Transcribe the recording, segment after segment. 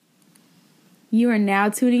You are now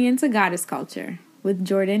tuning into Goddess Culture with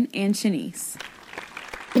Jordan and Shanice.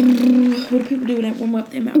 What do people do when they warm up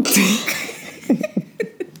their mouth?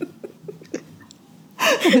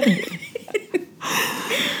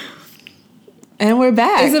 And we're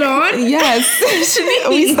back. Is it on? Yes.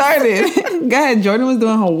 We started. Go ahead. Jordan was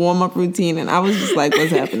doing her warm-up routine, and I was just like,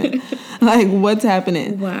 what's happening? Like, what's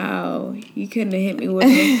happening? Wow. You couldn't have hit me with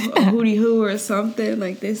a hootie hoo or something.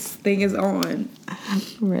 Like, this thing is on.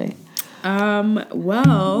 Right.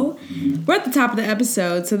 Well, we're at the top of the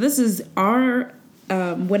episode, so this is our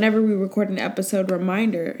whenever we record an episode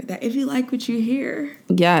reminder that if you like what you hear,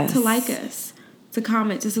 yes, to like us, to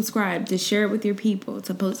comment, to subscribe, to share it with your people,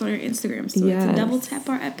 to post on your Instagram story, to double tap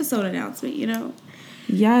our episode announcement, you know?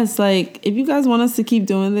 Yes, like, if you guys want us to keep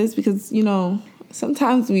doing this, because, you know,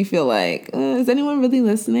 sometimes we feel like, is anyone really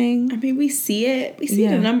listening? I mean, we see it. We see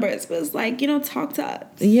the numbers, but it's like, you know, talk to us.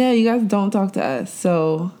 Yeah, you guys don't talk to us,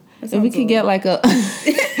 so if we could get like a...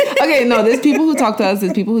 Okay, no, there's people who talk to us.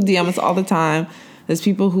 There's people who DM us all the time. There's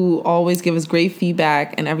people who always give us great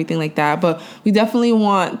feedback and everything like that. But we definitely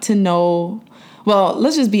want to know... Well,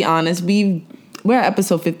 let's just be honest. We're at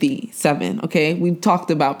episode 57, okay? We've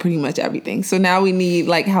talked about pretty much everything. So now we need,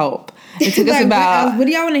 like, help. It took us about... What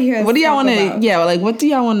do y'all want to hear? What do y'all want to... Yeah, like, what do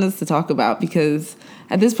y'all want us to talk about? Because...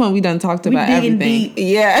 At this point, we done talked about everything. Deep.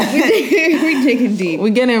 Yeah. We're digging deep. We're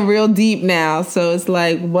getting real deep now. So it's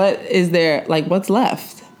like, what is there? Like, what's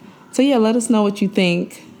left? So yeah, let us know what you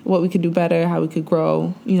think, what we could do better, how we could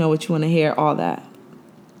grow, you know, what you want to hear, all that.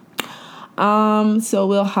 So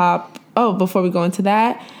we'll hop. Oh, before we go into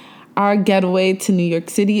that, our getaway to New York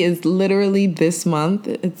City is literally this month.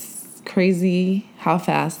 It's crazy how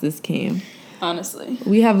fast this came. Honestly.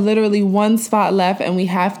 We have literally one spot left, and we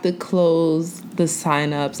have to close the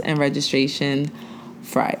signups and registration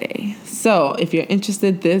Friday. So if you're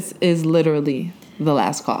interested, this is literally the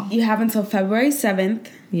last call. You have until February 7th.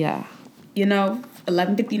 Yeah. You know,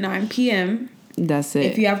 11:59 p.m. That's it.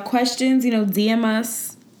 If you have questions, you know, DM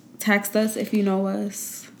us, text us if you know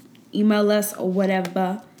us, email us or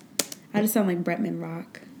whatever. I just sound like Bretman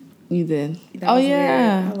Rock. You did. Oh,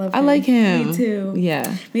 yeah. Weird. I love him. I like him. Me too.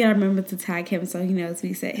 Yeah. We gotta remember to tag him so he knows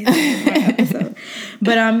we said his name on the episode.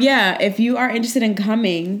 But yeah, if you are interested in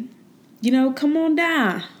coming, you know, come on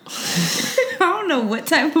down. I don't know what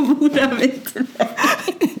type of mood I'm in today.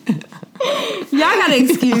 Y'all gotta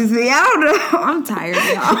excuse me. I don't know. I'm tired,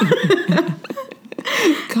 y'all.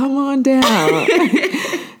 Come on down.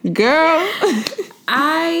 Girl.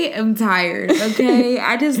 I am tired, okay?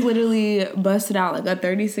 I just literally busted out like a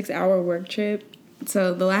 36-hour work trip.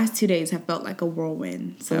 So the last 2 days have felt like a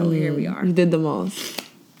whirlwind. So here we are. You did the most.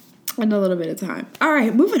 In a little bit of time. All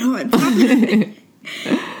right, moving on.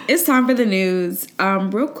 It's time for the news.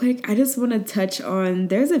 Real quick, I just want to touch on,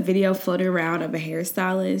 there's a video floating around of a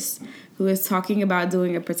hairstylist who is talking about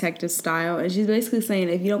doing a protective style. And she's basically saying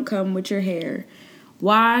if you don't come with your hair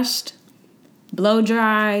washed, blow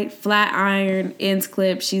dried, flat iron, ends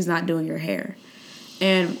clipped, she's not doing your hair.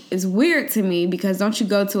 And it's weird to me because don't you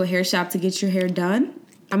go to a hair shop to get your hair done?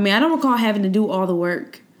 I mean, I don't recall having to do all the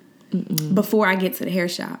work before I get to the hair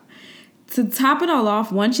shop. To top it all off,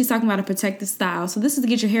 one, she's talking about a protective style. So this is to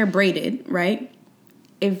get your hair braided, right?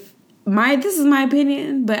 This is my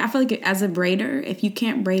opinion, but I feel like as a braider, if you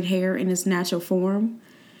can't braid hair in its natural form,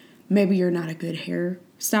 maybe you're not a good hair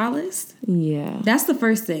stylist. Yeah. That's the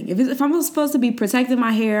first thing. If I'm supposed to be protecting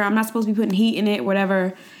my hair, I'm not supposed to be putting heat in it,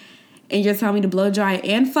 whatever, and you're telling me to blow dry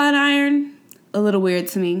and flat iron, a little weird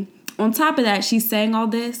to me. On top of that, she's saying all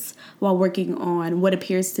this while working on what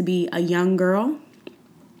appears to be a young girl,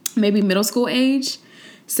 maybe middle school age,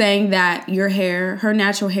 saying that her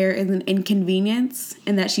natural hair is an inconvenience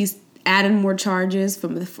and that she's adding more charges for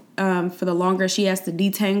the longer she has to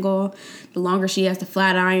detangle, the longer she has to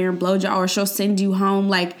flat iron, blow dry, or she'll send you home.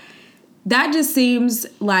 Like, that just seems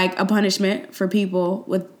like a punishment for people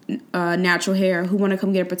with natural hair who want to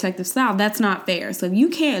come get a protective style. That's not fair. So if you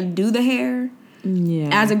can't do the hair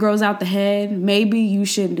as it grows out the head, maybe you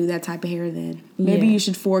shouldn't do that type of hair then. Maybe you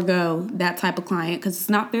should forego that type of client because it's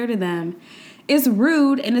not fair to them. It's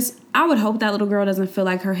rude, and I would hope that little girl doesn't feel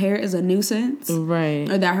like her hair is a nuisance. Right.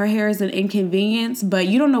 Or that her hair is an inconvenience, but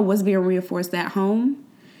you don't know what's being reinforced at home.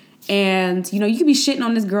 And, you know, you could be shitting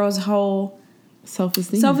on this girl's whole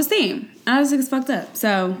self-esteem. I just think it's fucked up.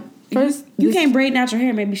 So, first, you can't braid natural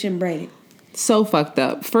hair, maybe you shouldn't braid it. So fucked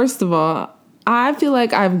up. First of all, I feel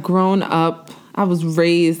like I've grown up, I was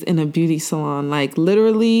raised in a beauty salon. Like,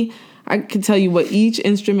 literally, I can tell you what each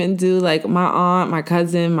instrument do. Like, my aunt, my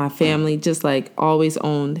cousin, my family just, like, always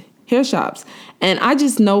owned hair shops. And I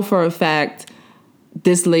just know for a fact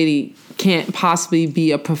this lady can't possibly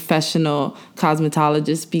be a professional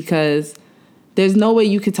cosmetologist because there's no way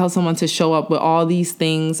you could tell someone to show up with all these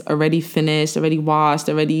things already finished, already washed,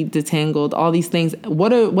 already detangled, all these things.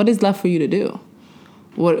 What is left for you to do?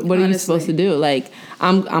 What are you supposed to do? Like,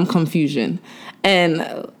 I'm confusion.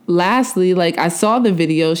 And lastly, like, I saw the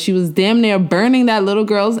video. She was damn near burning that little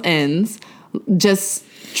girl's ends, just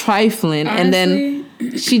trifling. Honestly, and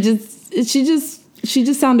then she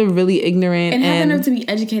just sounded really ignorant and had the nerve to be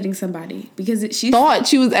educating somebody because she thought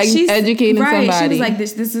she was educating somebody. She was like,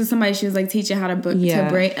 this is somebody she was like teaching how to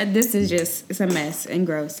braid. This is just, it's a mess and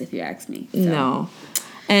gross if you ask me. So. No.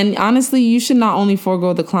 And honestly, you should not only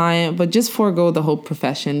forego the client, but just forego the whole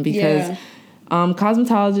profession because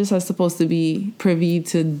cosmetologists are supposed to be privy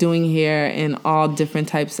to doing hair in all different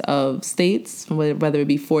types of states, whether it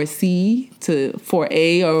be 4C to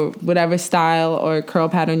 4A or whatever style or curl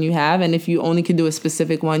pattern you have. And if you only can do a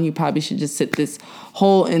specific one, you probably should just sit this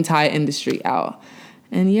whole entire industry out.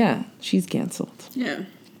 And yeah, she's canceled. Yeah.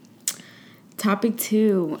 Topic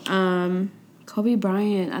 2. Kobe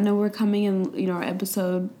Bryant. I know we're coming in, our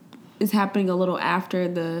episode is happening a little after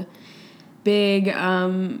the big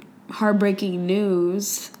heartbreaking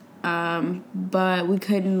news, but we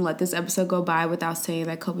couldn't let this episode go by without saying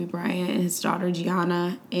that Kobe Bryant and his daughter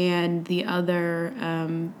Gianna and the other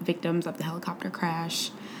victims of the helicopter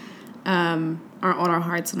crash are on our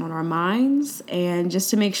hearts and on our minds, and just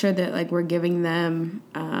to make sure that like we're giving them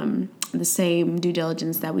the same due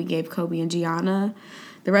diligence that we gave Kobe and Gianna.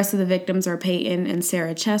 The rest of the victims are Peyton and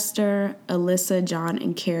Sarah Chester, Alyssa, John,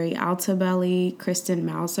 and Carrie Altabelli, Christina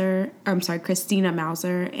Mauser,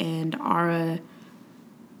 and Ara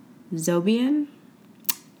Zobian.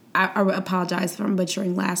 I apologize if I'm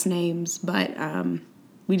butchering last names, but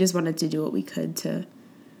we just wanted to do what we could to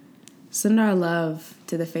send our love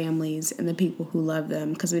to the families and the people who love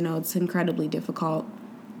them, because we know it's incredibly difficult.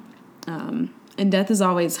 And death is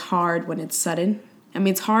always hard when it's sudden. I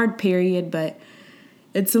mean, it's hard, period, but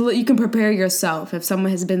you can prepare yourself if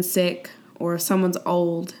someone has been sick or if someone's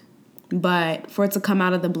old, but for it to come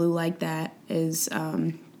out of the blue like that is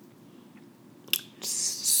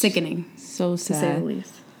sickening. So sad. To say the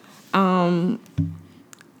least.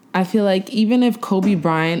 I feel like even if Kobe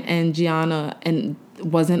Bryant and Gianna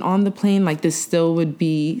wasn't on the plane, like this still would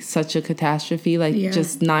be such a catastrophe. Like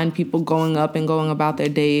just 9 people going up and going about their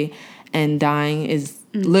day and dying is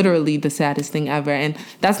literally the saddest thing ever. And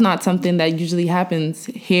that's not something that usually happens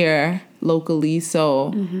here locally.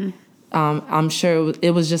 So I'm sure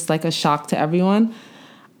it was just like a shock to everyone.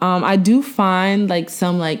 I do find like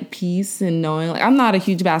some like peace in knowing, like, I'm not a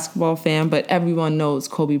huge basketball fan, but everyone knows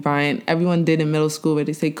Kobe Bryant. Everyone did in middle school where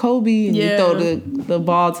they say Kobe and you throw the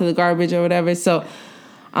ball to the garbage or whatever. So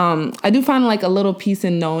I do find like a little peace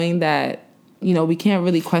in knowing that, we can't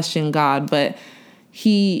really question God, but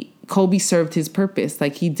Kobe served his purpose.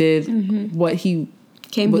 Like he did what he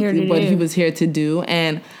was here to do.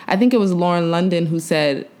 And I think it was Lauren London who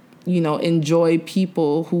said, enjoy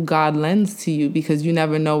people who God lends to you because you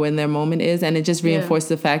never know when their moment is. And it just reinforced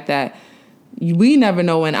the fact that we never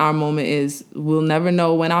know when our moment is. We'll never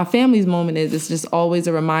know when our family's moment is. It's just always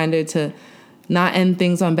a reminder to not end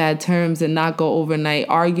things on bad terms and not go overnight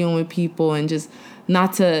arguing with people and just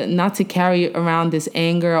not to carry around this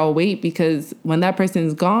anger or weight, because when that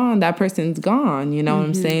person's gone, you know what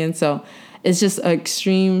I'm saying? So it's just an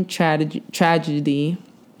extreme tragedy,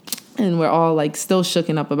 and we're all like still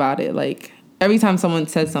shooken up about it. Like every time someone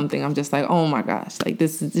says something, I'm just like, oh my gosh, like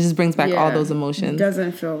this just brings back all those emotions. It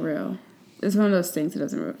doesn't feel real. It's one of those things that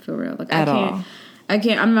doesn't feel real. Like at all.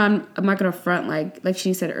 I'm not gonna front like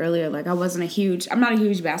she said earlier. Like I'm not a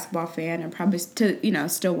huge basketball fan, and probably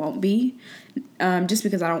still won't be, just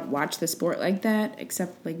because I don't watch the sport like that,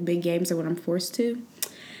 except like big games or when I'm forced to.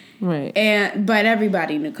 Right. But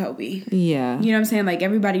everybody knew Kobe. Yeah. You know what I'm saying? Like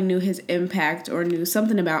everybody knew his impact or knew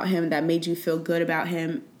something about him that made you feel good about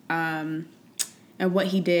him, and what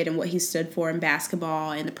he did and what he stood for in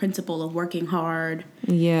basketball and the principle of working hard.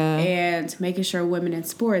 Yeah. And making sure women in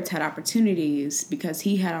sports had opportunities because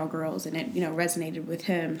he had all girls and it, resonated with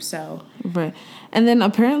him. So. Right. And then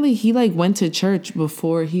apparently he like went to church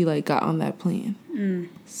before he like got on that plane.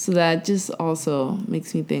 So that just also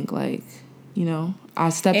makes me think like,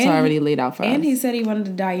 our steps are already laid out for us. And he said he wanted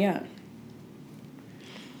to die young.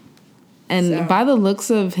 And by the looks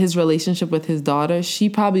of his relationship with his daughter, she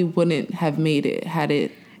probably wouldn't have made it had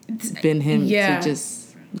it been him to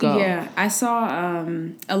just go. Yeah, I saw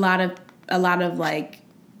a lot of like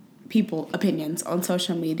people opinions on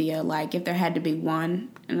social media. Like if there had to be one,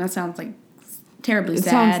 and that sounds like terribly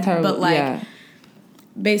sad. Sounds terrible, but like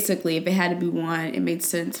basically, if it had to be one, it made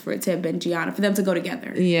sense for it to have been Gianna, for them to go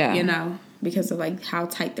together. Yeah, because of like how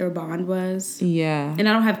tight their bond was. Yeah. And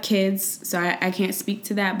I don't have kids, so I can't speak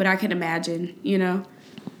to that, but I can imagine, you know?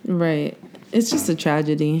 Right. It's just a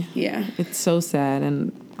tragedy. Yeah. It's so sad,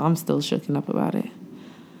 and I'm still shooken up about it.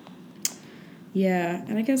 Yeah,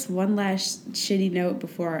 and I guess one last shitty note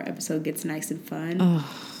before our episode gets nice and fun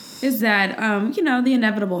is that, you know, the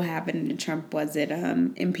inevitable happened and Trump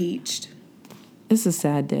wasn't impeached. It's a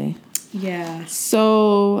sad day. Yeah.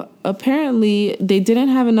 So apparently they didn't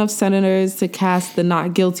have enough senators to cast the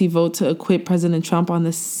not guilty vote to acquit President Trump on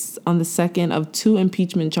the second of 2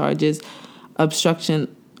 impeachment charges, obstruction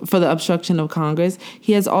of Congress.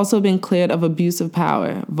 He has also been cleared of abuse of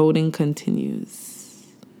power. Voting continues.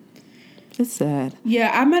 It's sad. Yeah,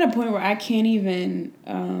 I'm at a point where I can't even...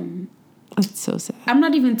 It's so sad. I'm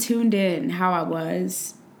not even tuned in how I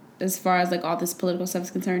was as far as like all this political stuff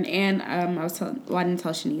is concerned. And I didn't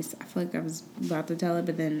tell Shanice. I feel like I was about to tell her,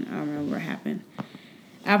 but then I don't remember what happened.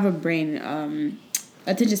 I have a brain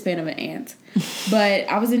attention span of an ant. But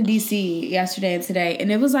I was in DC yesterday and today,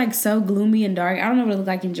 and it was like so gloomy and dark. I don't know what it looked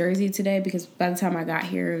like in Jersey today because by the time I got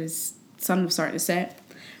here, sun was starting to set.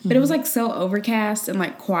 But it was like so overcast and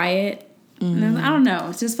like quiet. And I don't know.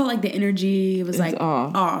 It just felt like the energy was like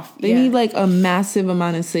off. They need like a massive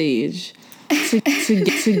amount of sage to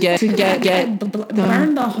get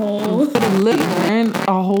burn the whole burn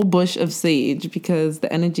a whole bush of sage because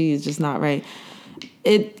the energy is just not right.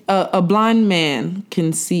 A blind man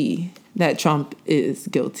can see that Trump is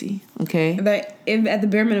guilty. Okay, but at the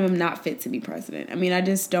bare minimum, not fit to be president. I mean, I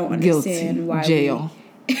just don't understand why jail.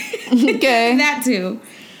 Okay, that too.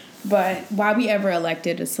 But why we ever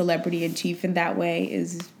elected a celebrity in chief in that way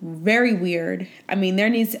is very weird. I mean,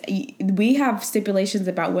 we have stipulations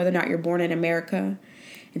about whether or not you're born in America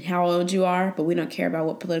and how old you are, but we don't care about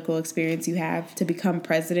what political experience you have to become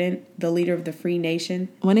president, the leader of the free nation.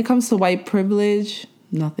 When it comes to white privilege,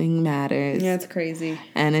 nothing matters. Yeah, it's crazy.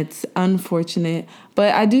 And it's unfortunate.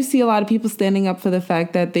 But I do see a lot of people standing up for the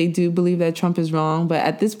fact that they do believe that Trump is wrong. But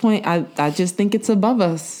at this point, I just think it's above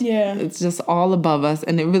us. Yeah. It's just all above us.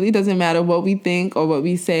 And it really doesn't matter what we think or what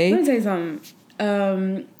we say. Let me tell you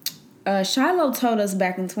something. Shiloh told us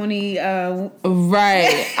back in Right.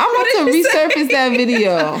 I'm about to resurface that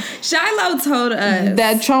video. Shiloh told us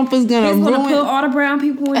that Trump was going to put all the brown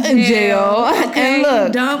people in jail. Okay? And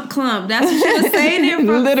look. Dump clump. That's what she was saying there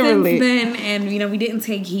from Literally. since then. And, you know, we didn't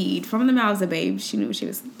take heed. From the mouths of babes, she knew what she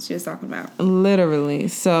was talking about. Literally.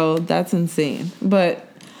 So that's insane. But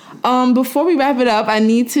before we wrap it up, I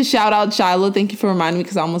need to shout out Shiloh. Thank you for reminding me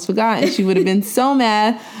because I almost forgot. And she would have been so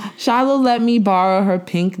mad. Shiloh let me borrow her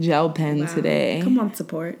pink gel pen today. Come on,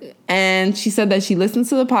 support. And she said that she listens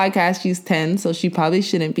to the podcast. She's 10, so she probably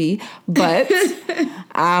shouldn't be. But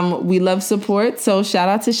we love support. So shout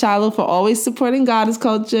out to Shiloh for always supporting Goddess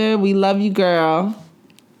Culture. We love you, girl.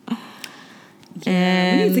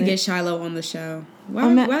 Yeah, we need to get Shiloh on the show.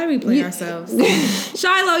 Why do we play ourselves?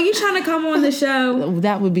 Shiloh, you trying to come on the show?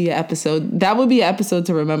 That would be an episode. That would be an episode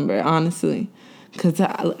to remember, honestly. Because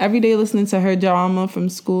every day listening to her drama from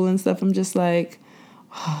school and stuff, I'm just like,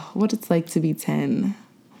 what it's like to be 10.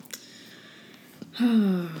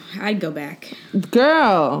 I'd go back.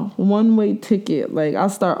 Girl, one-way ticket. Like, I'll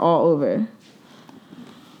start all over.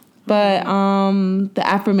 But the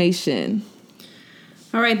affirmation.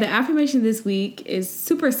 All right, the affirmation this week is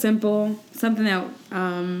super simple. Something that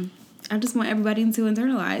I just want everybody to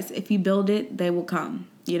internalize. If you build it, they will come,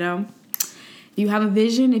 you know? If you have a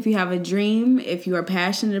vision, if you have a dream, if you are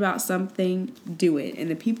passionate about something, do it. And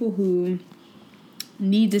the people who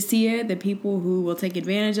need to see it, the people who will take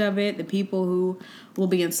advantage of it, the people who will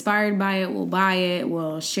be inspired by it, will buy it,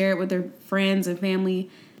 will share it with their friends and family,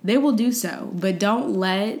 they will do so. But don't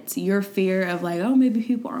let your fear of like, oh, maybe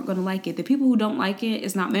people aren't going to like it. The people who don't like it,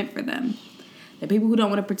 it's not meant for them. The people who don't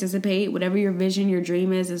want to participate, whatever your vision, your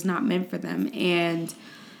dream is not meant for them. And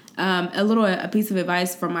a piece of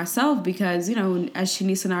advice for myself, because, you know, as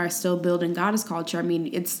Shanice and I are still building Goddess Culture, I mean,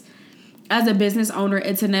 it's, as a business owner,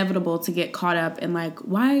 it's inevitable to get caught up in like,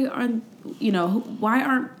 why aren't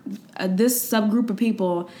this subgroup of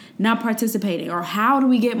people not participating? Or how do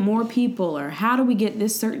we get more people? Or how do we get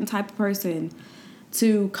this certain type of person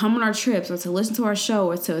to come on our trips or to listen to our show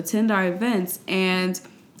or to attend our events? And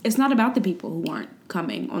it's not about the people who aren't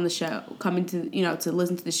coming on the show, coming to, you know, to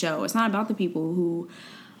listen to the show. It's not about the people who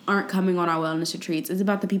aren't coming on our wellness retreats. It's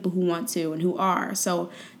about the people who want to and who are. So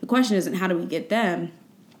the question isn't how do we get them,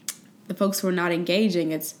 the folks who are not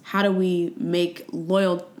engaging. It's how do we make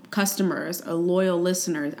loyal customers or loyal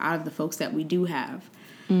listeners out of the folks that we do have.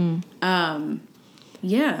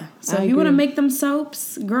 Yeah. So if you want to make them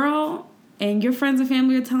soaps, girl, and your friends and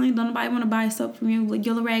family are telling you don't nobody want to buy soap from you, like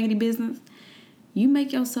your little raggedy business, you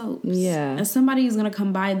make your soaps. Yeah. And somebody is going to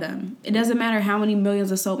come buy them. It doesn't matter how many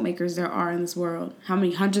millions of soap makers there are in this world, how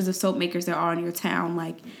many hundreds of soap makers there are in your town.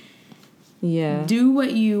 Like, yeah. do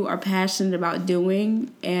what you are passionate about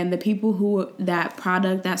doing, and the people who that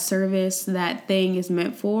product, that service, that thing is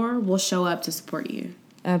meant for will show up to support you.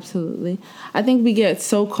 Absolutely. I think we get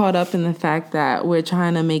so caught up in the fact that we're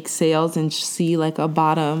trying to make sales and see like a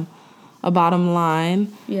bottom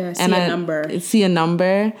line. Yeah, See a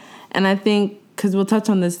number. And I think, because we'll touch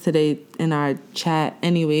on this today in our chat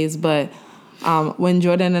anyways, but when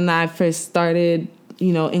Jordan and I first started,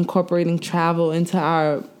 incorporating travel into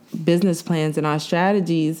our business plans and our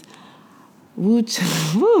strategies,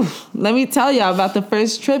 let me tell y'all about the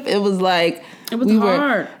first trip. It was like,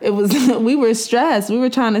 hard. We were stressed. We were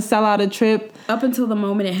trying to sell out a trip up until the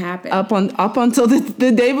moment it happened. Up until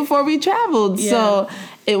the day before we traveled. Yeah. So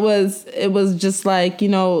it was just like,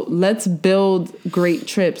 let's build great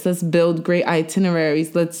trips. Let's build great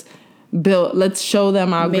itineraries. Let's show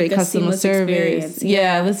them our great customer service.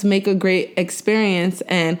 Yeah, let's make a great experience.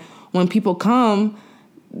 And when people come,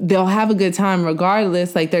 they'll have a good time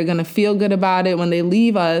regardless. Like, they're going to feel good about it when they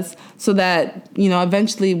leave us, so that,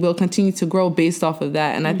 eventually we'll continue to grow based off of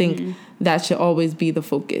that. And I think that should always be the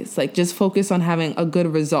focus. Like, just focus on having a good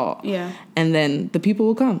result. Yeah. And then the people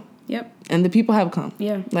will come. Yep. And the people have come.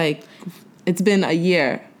 Yeah. Like, it's been a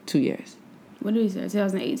year, 2 years. What did we say?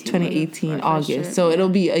 2018. 2018, August. So it'll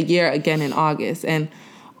be a year again in August. And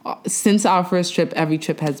since our first trip, every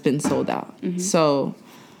trip has been sold out. So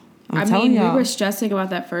I mean, we were stressing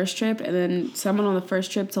about that first trip, and then someone on the first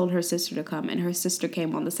trip told her sister to come, and her sister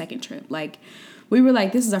came on the second trip. Like, we were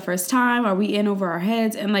like, this is our first time. Are we in over our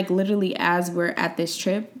heads? And, like, literally as we're at this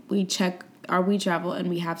trip, we check our WeTravel, and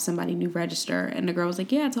we have somebody new register. And the girl was like,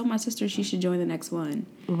 yeah, I told my sister she should join the next one.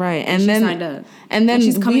 Right. And then signed up. And then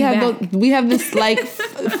we have this, like,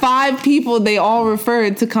 5 people they all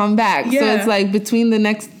referred to come back. Yeah. So it's like between the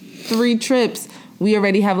next 3 trips, we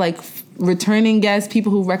already have, like, returning guests,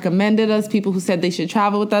 people who recommended us, people who said they should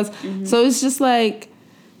travel with us. So it's just like,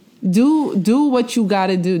 do what you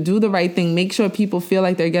gotta do the right thing, make sure people feel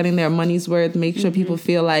like they're getting their money's worth, make sure people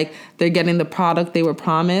feel like they're getting the product they were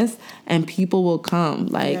promised, and people will come.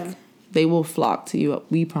 Like, they will flock to you,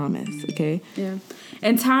 we promise. Okay. Yeah.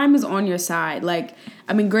 And time is on your side. Like,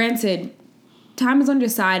 I mean, granted, time is on your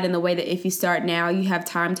side in the way that if you start now, you have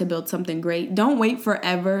time to build something great. Don't wait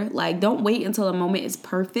forever. Like, don't wait until the moment is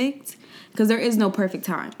perfect, because there is no perfect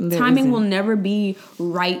time. Timing will never be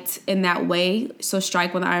right in that way. So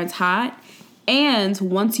strike when the iron's hot. And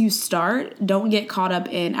once you start, don't get caught up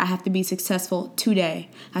in, I have to be successful today.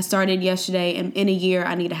 I started yesterday, and in a year,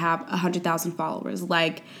 I need to have 100,000 followers.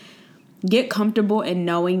 Like, get comfortable in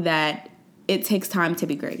knowing that it takes time to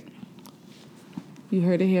be great. You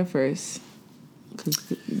heard it here first. Because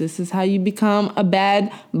this is how you become a bad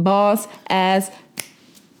boss ass,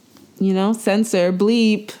 censor,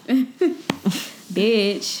 bleep.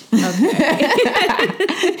 Bitch. Okay.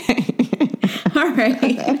 All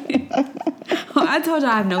right. Well, I told you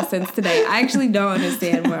I have no sense today. I actually don't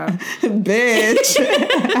understand why. Bitch.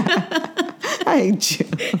 I hate you.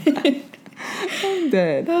 I'm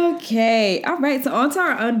dead. Okay. All right. So on to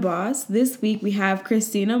our unboss. This week we have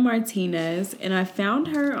Christina Martinez, and I found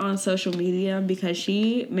her on social media because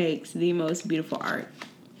she makes the most beautiful art.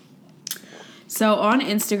 So on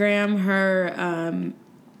Instagram, her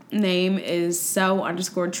name is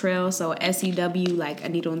sew_trill. So SEW, like a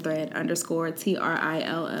needle and thread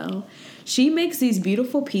 _TRILL. She makes these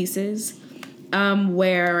beautiful pieces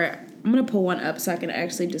where I'm going to pull one up so I can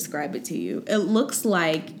actually describe it to you. It looks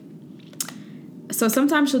like, so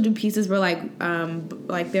sometimes she'll do pieces where like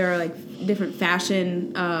there are like different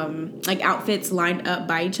fashion like outfits lined up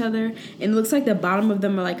by each other, and it looks like the bottom of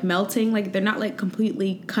them are like melting, like they're not like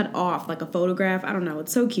completely cut off like a photograph. I don't know,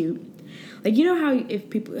 it's so cute. Like, you know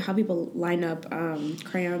how people line up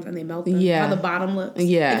crayons and they melt them? Yeah. How the bottom looks?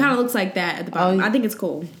 Yeah. It kind of looks like that at the bottom. I think it's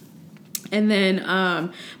cool. And then,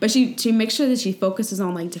 but she makes sure that she focuses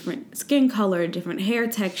on like different skin color, different hair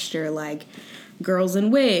texture, like girls in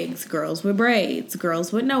wigs, girls with braids,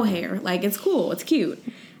 girls with no hair. Like, it's cool. It's cute.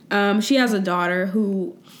 She has a daughter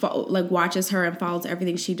who watches her and follows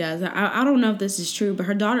everything she does. I don't know if this is true, but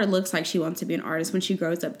her daughter looks like she wants to be an artist when she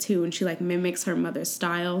grows up too, and she like mimics her mother's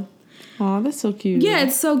style. Oh, that's so cute. Yeah,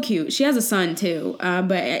 it's so cute. She has a son too,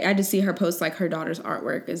 but I just see her post like her daughter's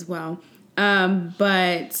artwork as well.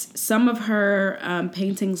 But some of her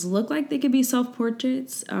paintings look like they could be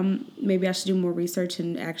self-portraits. Maybe I should do more research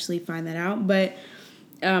and actually find that out. But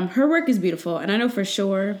her work is beautiful, and I know for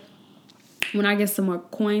sure when I get some more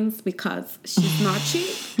coins because she's not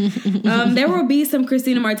cheap. There will be some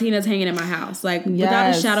Christina Martinez hanging in my house, like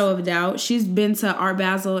without a shadow of a doubt. She's been to Art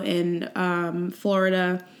Basel in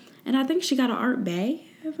Florida, and I think she got an Art Bay,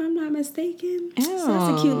 if I'm not mistaken. Ew. So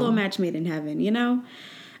that's a cute little match made in heaven, you know.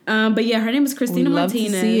 But yeah, her name is Christina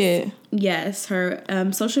Martinez. To see it. Yes, her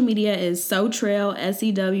social media is SewTrail,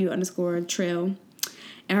 SEW_trail.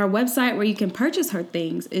 And her website where you can purchase her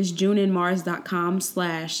things is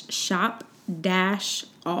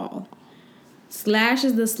juneandmars.com/shop-all. Slash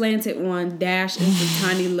is the slanted one. Dash is the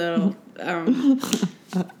tiny little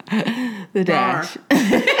the dash.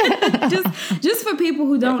 just for people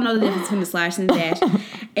who don't know the difference between the slash and the dash.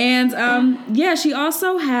 And yeah, she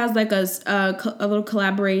also has like a little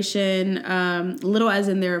collaboration. Little as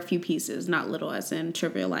in there are a few pieces, not little as in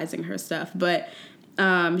trivializing her stuff, but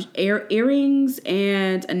earrings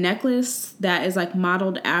and a necklace that is like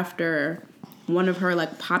modeled after one of her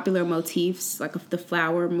like popular motifs, like the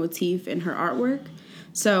flower motif in her artwork.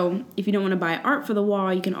 So if you don't want to buy art for the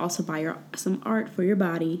wall, you can also buy some art for your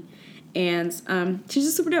body. And she's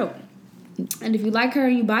just super dope. And if you like her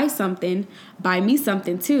and you buy something, buy me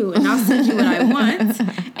something too, and I'll send you what I want.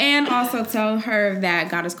 And also tell her that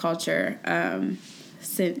Goddess Culture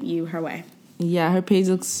sent you her way. Yeah, her page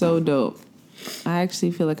looks so dope. I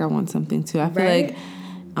actually feel like I want something too. I feel like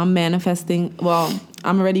I'm manifesting. Well,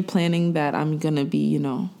 I'm already planning that I'm going to be,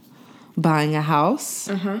 buying a house.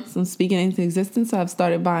 So I'm speaking into existence. So I've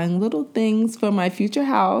started buying little things for my future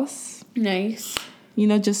house. Nice.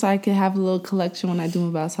 Just so I could have a little collection when I do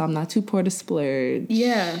move out, so I'm not too poor to splurge.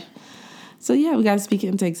 Yeah. So yeah, we got to speak it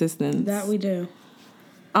into existence. That we do.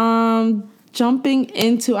 Jumping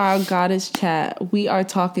into our goddess chat, we are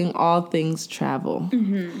talking all things travel.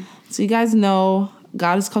 So you guys know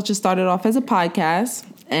Goddess Culture started off as a podcast,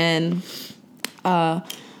 and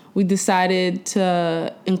we decided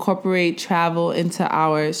to incorporate travel into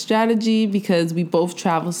our strategy because we both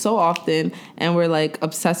travel so often and we're like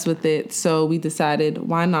obsessed with it. So we decided,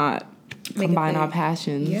 why not combine our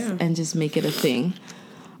passions and just make it a thing?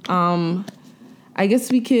 I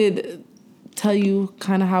guess we could tell you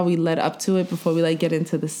kind of how we led up to it before we like get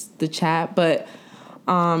into the chat. But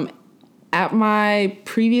at my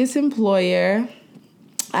previous employer,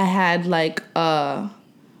 I had like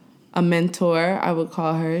a mentor, I would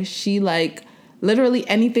call her. She like literally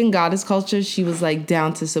anything Goddess Culture, she was like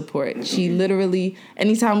down to support. She literally,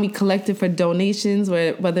 anytime we collected for donations,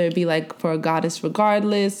 whether it be like for a Goddess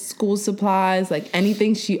Regardless, school supplies, like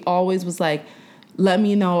anything, she always was like, let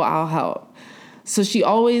me know, I'll help. So she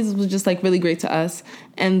always was just like really great to us.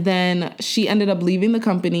 And then she ended up leaving the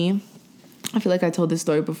company. I feel like I told this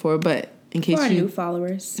story before, but in case for our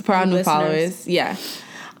new followers. Yeah.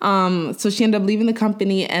 So she ended up leaving the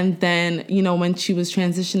company, and then, when she was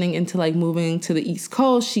transitioning into like moving to the East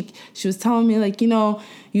Coast, she was telling me like,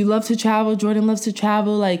 you love to travel, Jordan loves to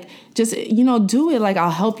travel, like just, do it. Like, I'll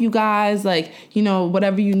help you guys, like,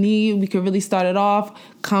 whatever you need, we could really start it off.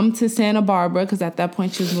 Come to Santa Barbara, because at that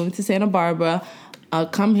point she was moving to Santa Barbara.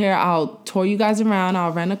 Come here, I'll tour you guys around,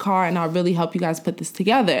 I'll rent a car, and I'll really help you guys put this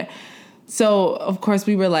together. So, of course,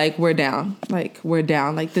 we were like, we're down. Like,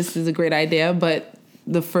 this is a great idea. But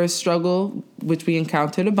the first struggle, which we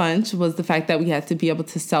encountered a bunch, was the fact that we had to be able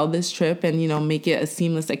to sell this trip and, make it a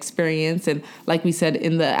seamless experience. And like we said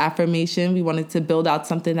in the affirmation, we wanted to build out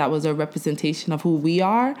something that was a representation of who we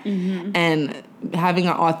are. And having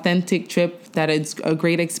an authentic trip that is a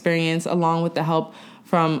great experience, along with the help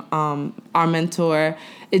from our mentor,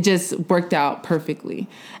 it just worked out perfectly.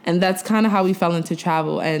 And that's kind of how we fell into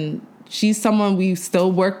travel. And she's someone we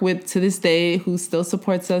still work with to this day, who still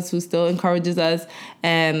supports us, who still encourages us.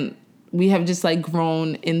 And we have just like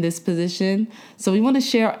grown in this position. So we want to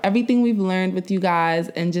share everything we've learned with you guys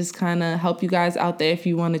and just kind of help you guys out there if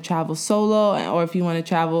you want to travel solo or if you want to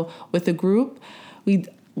travel with a group.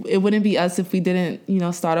 It wouldn't be us if we didn't,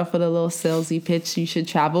 start off with a little salesy pitch. You should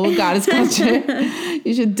travel with Goddess Culture.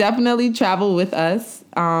 You should definitely travel with us.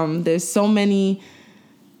 There's so many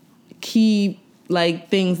key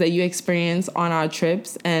things that you experience on our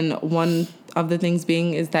trips, and one of the things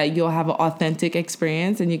being is that you'll have an authentic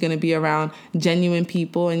experience, and you're going to be around genuine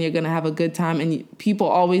people, and you're going to have a good time, and people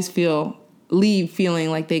always leave feeling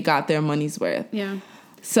like they got their money's worth. Yeah.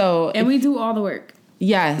 So we do all the work.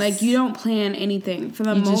 Yes. Like, you don't plan anything. From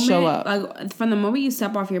the moment, just show up. Like, from the moment you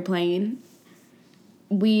step off your plane,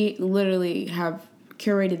 we literally have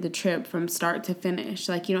curated the trip from start to finish.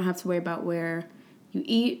 Like, you don't have to worry about where you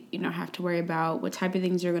eat. You don't have to worry about what type of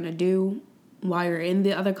things you're going to do while you're in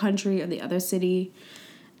the other country or the other city.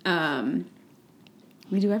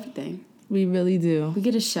 We do everything. We really do. We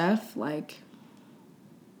get a chef. We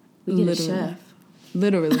get a chef.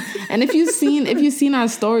 Literally. And if you've seen our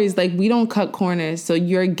stories, like, we don't cut corners, so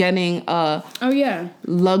you're getting a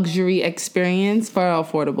luxury experience for an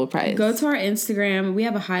affordable price. Go to our Instagram. We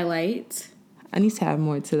have a highlight. I need to have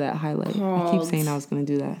more to that highlight. I keep saying I was going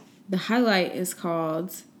to do that. The highlight is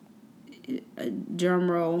called,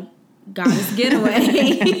 drumroll, Goddess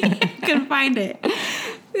Getaway. Couldn't find it.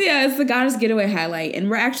 Yeah, it's the Goddess Getaway highlight. And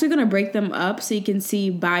we're actually going to break them up so you can see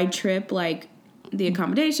by trip, like, the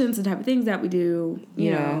accommodations, the type of things that we do,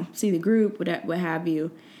 you know, see the group, what have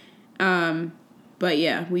you. But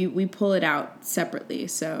yeah, we pull it out separately.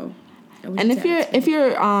 So, and if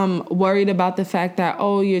you're worried about the fact that,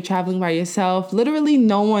 oh, you're traveling by yourself, literally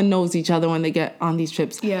no one knows each other when they get on these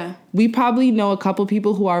trips. Yeah, we probably know a couple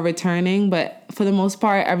people who are returning, but for the most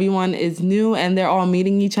part, everyone is new and they're all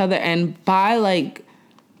meeting each other. And by like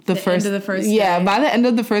the end of the first night. By the end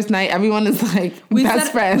of the first night, everyone is like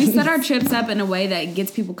best friends. We set our trips up in a way that gets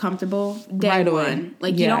people comfortable day one.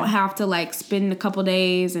 Like, you don't have to, like, spend a couple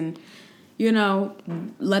days and, you know,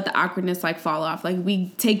 let the awkwardness, like, fall off. Like, we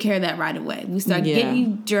take care of that right away. We start getting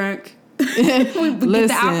you drunk. we get the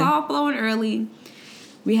alcohol flowing early.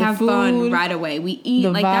 We have fun right away. We eat.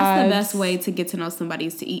 Like, that's the best way to get to know somebody,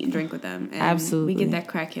 is to eat and drink with them. And absolutely. We get that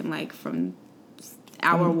cracking, like, from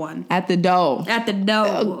hour one. At the door.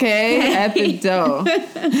 Okay? At the door.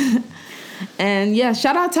 And yeah,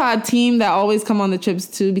 shout out to our team that always come on the trips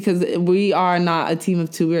too, because we are not a team of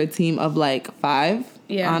 2. We're a team of like 5,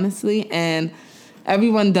 honestly. And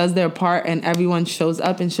everyone does their part and everyone shows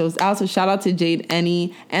up and shows out. So shout out to Jade,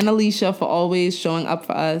 Annie, and Alicia for always showing up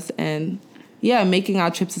for us and making our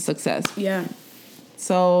trips a success. Yeah.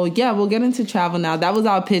 So yeah, we'll get into travel now. That was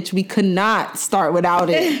our pitch. We could not start without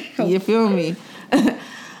it. You feel me?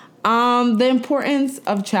 The importance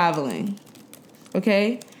of traveling.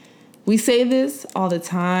 Okay? We say this all the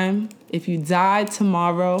time. If you die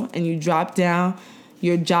tomorrow and you drop down,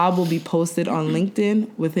 your job will be posted on LinkedIn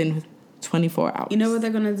within 24 hours. You know what they're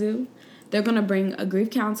going to do? They're going to bring a grief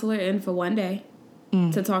counselor in for one day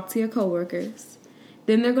to talk to your coworkers.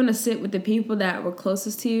 Then they're going to sit with the people that were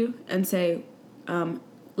closest to you and say,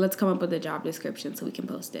 let's come up with a job description so we can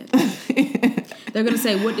post it. They're going to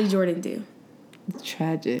say, what did Jordan do?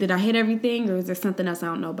 Tragic. Did I hit everything, or is there something else I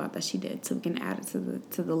don't know about that she did? So we can add it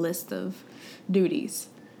to the list of duties.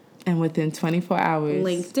 And within 24 hours.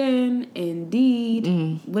 LinkedIn,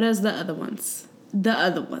 Indeed. What else the other ones?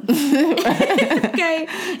 Okay.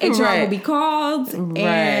 HR will be called,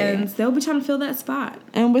 and they'll be trying to fill that spot.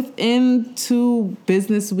 And within 2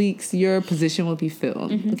 business weeks, your position will be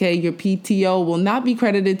filled. Okay. Your PTO will not be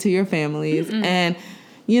credited to your families. And,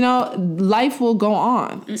 you know, life will go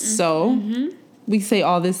on. So we say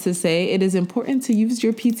all this to say it is important to use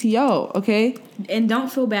your PTO, okay? And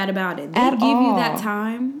don't feel bad about it. They give you that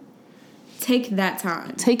time. Take that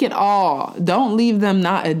time. Take it all. Don't leave them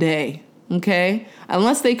not a day, okay?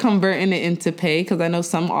 Unless they converting it into pay, because I know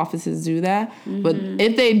some offices do that. But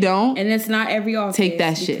if they don't, and it's not every office, take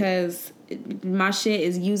that shit. Because my shit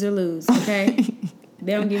is use or lose, okay?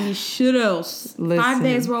 They don't give me shit else. 5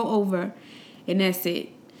 days roll over, and that's it.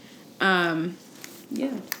 Yeah.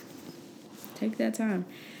 Take that time.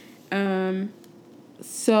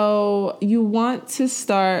 So you want to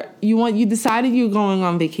start, you decided you're going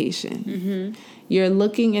on vacation. You're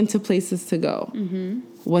looking into places to go.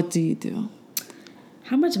 What do you do?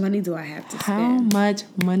 How much money do I have to spend? How much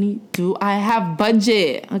money do I have?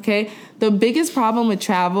 Budget, okay? The biggest problem with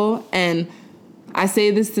travel, and I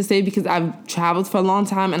say this to say because I've traveled for a long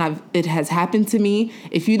time and it has happened to me.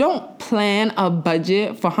 If you don't plan a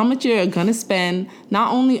budget for how much you're going to spend,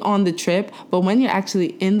 not only on the trip, but when you're actually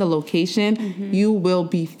in the location, you will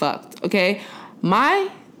be fucked, okay?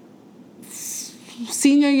 My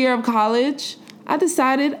senior year of college, I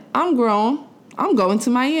decided I'm grown. I'm going to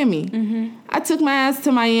Miami. I took my ass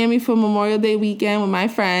to Miami for Memorial Day weekend with my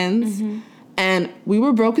friends, and we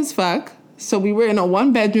were broke as fuck. So we were in a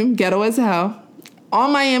 1-bedroom, ghetto as hell,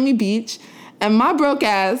 on Miami Beach, and my broke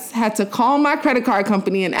ass had to call my credit card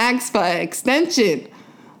company and ask for an extension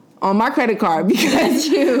on my credit card because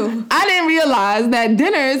I didn't realize that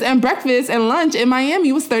dinners and breakfast and lunch in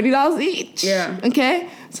Miami was $30 each. Yeah. Okay?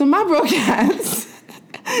 So my broke ass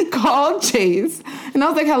called Chase, and I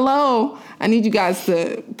was like, hello, I need you guys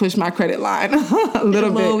to push my credit line a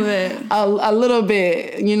little bit. A little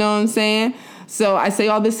bit, you know what I'm saying? So I say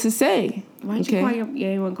all this to say, why didn't you call you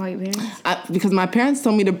didn't want to call your parents? Because my parents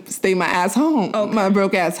told me to stay my ass home. Okay. My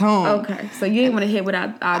broke ass home. Okay. So you didn't want to hear what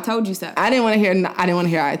I told you so. I didn't want to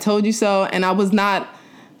hear I told you so. And I was not,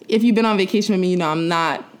 if you've been on vacation with me, you know I'm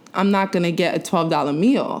not going to get a $12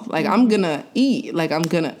 meal. Like, I'm going to eat. Like,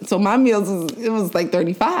 so my meals, it was like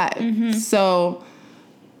 $35. So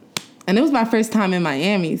And it was my first time in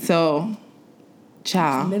Miami, so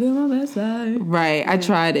ciao. Living my best life. Right, I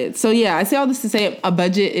tried it. So yeah, I say all this to say a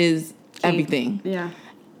budget is everything. Yeah.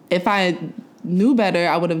 If I knew better,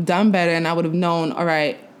 I would have done better, and I would have known, all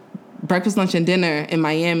right, breakfast, lunch, and dinner in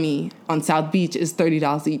Miami on South Beach is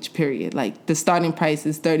 $30 each, period. Like, the starting price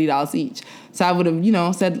is $30 each. So I would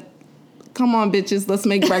have, said, come on, bitches, let's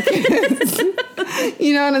make breakfast.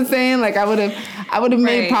 You know what I'm saying? Like, I would have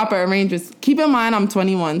made proper arrangements. Keep in mind, I'm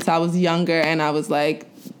 21, so I was younger, and I was, like,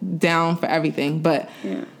 down for everything. But,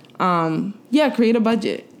 create a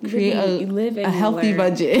budget. Create a healthy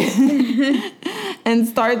budget. And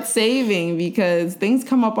start saving, because things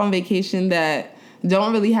come up on vacation that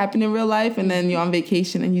don't really happen in real life, and then you're on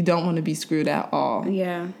vacation and you don't want to be screwed at all.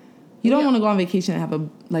 Yeah. You don't want to go on vacation and have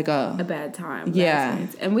a bad time. Yeah.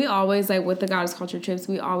 And we always, like, with the Goddess Culture trips,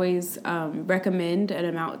 we always recommend an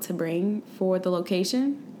amount to bring for the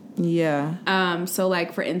location. Yeah. So,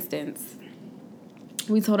 like, for instance,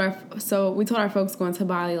 we told our folks going to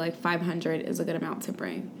Bali, like, 500 is a good amount to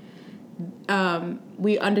bring.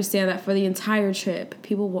 We understand that for the entire trip,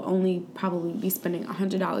 people will only probably be spending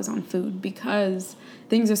 $100 on food because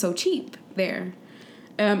things are so cheap there.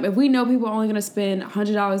 If we know people are only going to spend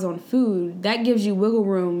 $100 on food, that gives you wiggle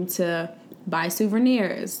room to buy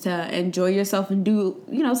souvenirs, to enjoy yourself and do,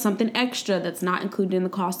 something extra that's not included in the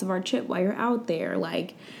cost of our trip while you're out there.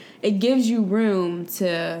 Like, it gives you room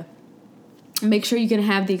to make sure you can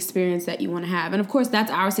have the experience that you want to have. And, of course,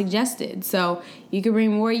 that's our suggested. So you can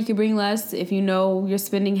bring more, you can bring less if you know your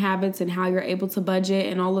spending habits and how you're able to budget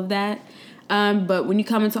and all of that. But when you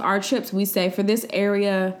come into our trips, we say for this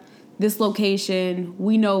area, this location,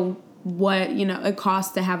 we know what, it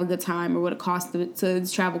costs to have a good time or what it costs to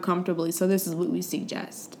travel comfortably. So this is what we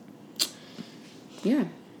suggest. Yeah.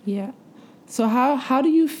 Yeah. So how do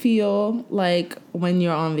you feel like when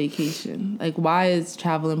you're on vacation? Like, why is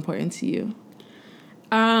travel important to you?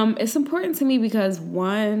 It's important to me because,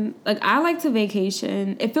 one, like, I like to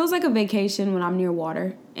vacation. It feels like a vacation when I'm near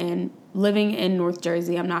water, and living in North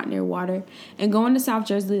Jersey, I'm not near water. And going to South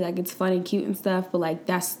Jersey, like, it's fun and cute and stuff, but, like,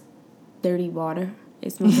 that's dirty water.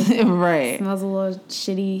 It smells right. It smells a little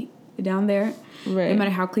shitty down there. Right. No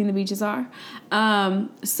matter how clean the beaches are.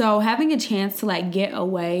 So having a chance to, like, get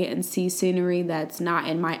away and see scenery that's not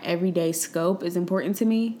in my everyday scope is important to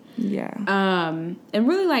me. Yeah. And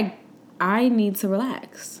really, like, I need to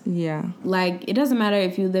relax. Yeah. Like, it doesn't matter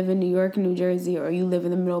if you live in New York, New Jersey, or you live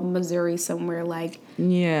in the middle of Missouri somewhere. Like,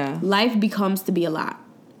 yeah, life becomes to be a lot.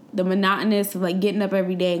 The monotonous of, like, getting up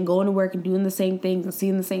every day and going to work and doing the same things and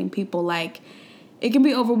seeing the same people, like, it can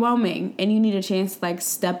be overwhelming. And you need a chance to, like,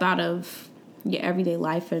 step out of your everyday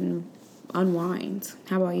life and unwind.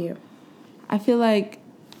 How about you? I feel like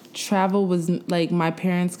travel was, like, my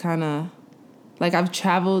parents kind of, like, I've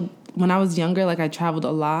traveled. When I was younger, like, I traveled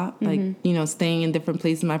a lot, like, staying in different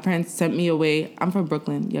places. My parents sent me away. I'm from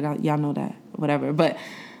Brooklyn. Y'all know that, whatever. But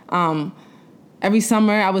every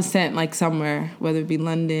summer I was sent, like, somewhere, whether it be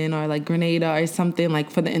London or, like, Grenada or something, like,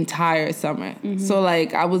 for the entire summer. So,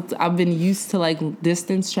 like, I've been used to, like,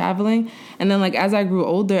 distance traveling. And then, like, as I grew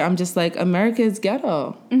older, I'm just like, America is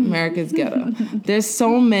ghetto. America is ghetto. There's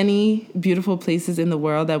so many beautiful places in the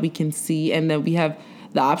world that we can see and that we have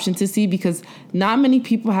the option to see, because not many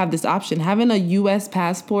people have this option. Having a U.S.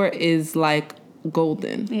 passport is, like,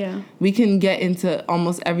 golden. Yeah. We can get into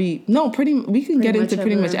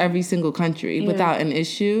pretty much every single country without an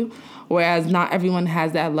issue, whereas not everyone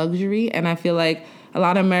has that luxury. And I feel like a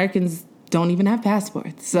lot of Americans don't even have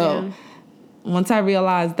passports. So once I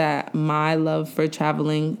realized that my love for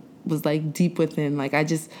traveling was, like, deep within, like, I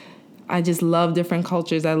just love different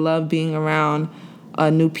cultures. I love being around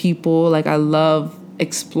new people. Like, I love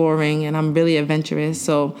exploring, and I'm really adventurous.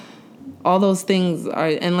 So all those things are,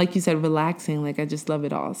 and like you said, relaxing, like, I just love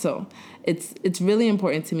it all. So it's really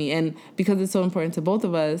important to me. And because it's so important to both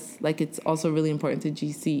of us, like, it's also really important to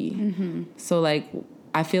GC. So, like,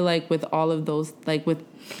 I feel like with all of those, like, with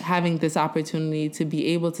having this opportunity to be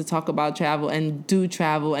able to talk about travel and do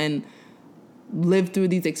travel and live through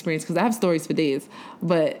these experiences, because I have stories for days,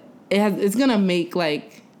 but it's gonna make,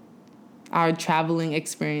 like, our traveling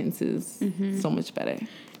experiences so much better.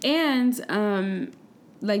 And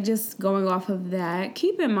like, just going off of that,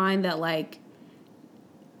 keep in mind that, like,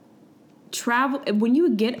 travel, when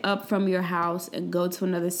you get up from your house and go to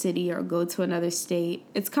another city or go to another state,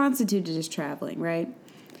 it's constituted as traveling, right?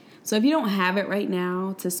 So if you don't have it right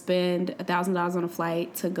now to spend $1,000 on a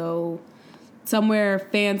flight to go somewhere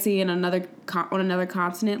fancy in on another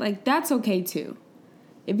continent, like, that's okay too.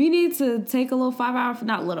 If you need to take a 5-hour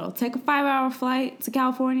flight to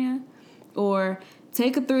California, or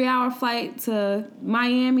take a 3-hour flight to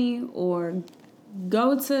Miami, or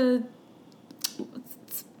go to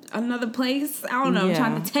another place. I don't know. I'm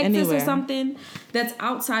trying to Texas anywhere. Or something that's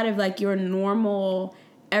outside of like your normal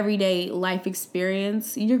everyday life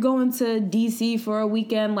experience. You're going to DC for a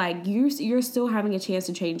weekend. Like you're still having a chance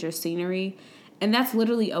to change your scenery, and that's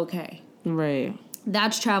literally okay. Right.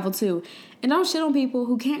 That's travel too. And don't shit on people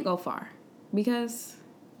who can't go far, because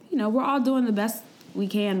we're all doing the best we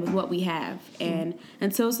can with what we have, and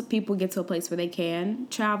until people get to a place where they can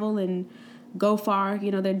travel and go far,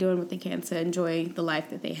 they're doing what they can to enjoy the life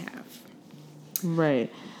that they have.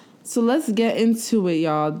 Right. So let's get into it,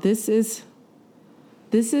 y'all. This is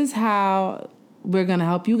how we're going to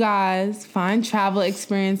help you guys find travel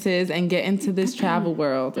experiences and get into this travel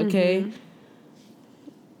world, okay?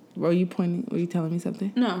 Mm-hmm. Were you pointing? Were you telling me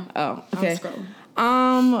something? No. Oh, okay.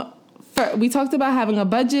 I'll scroll. We talked about having a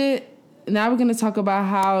budget. Now we're going to talk about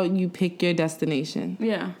how you pick your destination.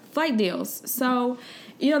 Yeah. Flight deals. So,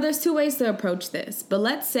 there's two ways to approach this. But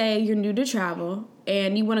let's say you're new to travel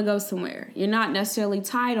and you want to go somewhere. You're not necessarily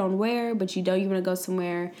tied on where, but you want to go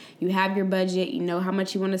somewhere. You have your budget. You know how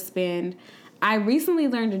much you want to spend. I recently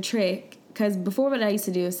learned a trick, because before what I used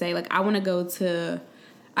to do is say, like, I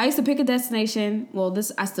used to pick a destination. Well,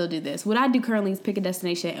 I still do this. What I do currently is pick a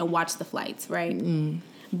destination and watch the flights, right? Mm.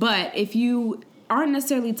 But if you aren't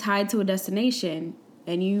necessarily tied to a destination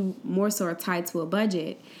and you more so are tied to a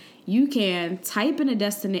budget, you can type in a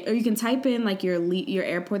destination, or you can type in like your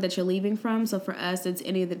airport that you're leaving from. So for us, it's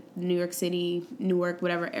any of the New York City, Newark,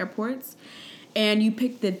 whatever airports, and you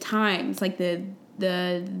pick the times, like the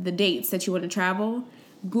dates that you want to travel.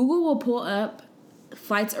 Google will pull up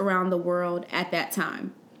flights around the world at that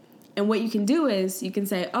time. And what you can do is you can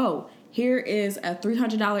say, oh, here is a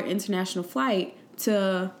 $300 international flight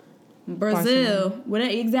to Brazil,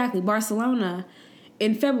 Barcelona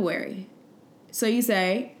in February. So you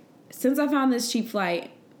say, since I found this cheap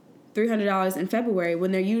flight, $300 in February,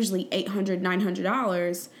 when they're usually $800,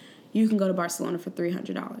 $900, you can go to Barcelona for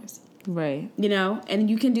 $300. Right. And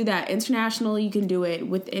you can do that internationally. You can do it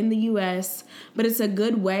within the U.S., but it's a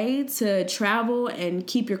good way to travel and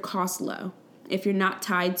keep your costs low if you're not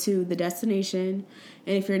tied to the destination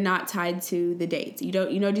and if you're not tied to the dates. You don't,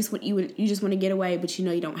 you just want to get away, but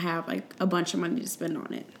you don't have like a bunch of money to spend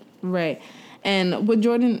on it. Right. And what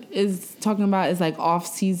Jordan is talking about is like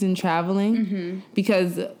off-season traveling. Mm-hmm.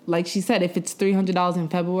 Because like she said, if it's $300 in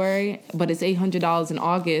February, but it's $800 in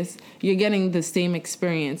August, you're getting the same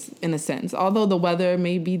experience in a sense. Although the weather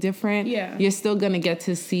may be different, you're still going to get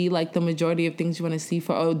to see like the majority of things you want to see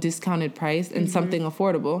for a discounted price and something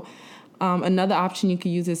affordable. Another option you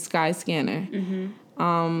could use is Skyscanner.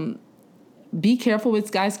 Mm-hmm. Be careful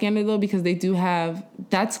with Skyscanner, though, because they do have...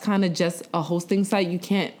 That's kind of just a hosting site. You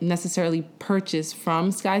can't necessarily purchase from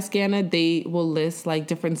Skyscanner. They will list, like,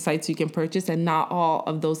 different sites you can purchase, and not all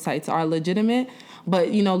of those sites are legitimate. But,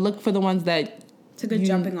 look for the ones that... It's a good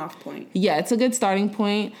jumping-off point. Yeah, it's a good starting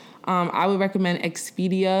point. I would recommend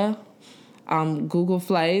Expedia, Google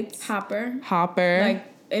Flights. Hopper. Like,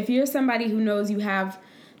 if you're somebody who knows you have...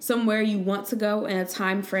 somewhere you want to go and a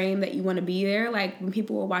time frame that you want to be there. Like when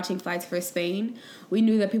people were watching flights for Spain, we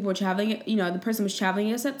knew that people were traveling, the person was traveling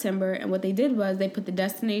in September, and what they did was they put the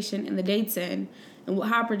destination and the dates in, and what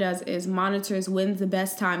Hopper does is monitors when's the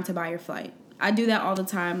best time to buy your flight. I do that all the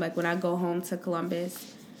time. Like when I go home to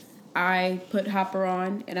Columbus, I put Hopper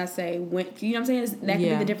on and I say, when, you know what I'm saying? That could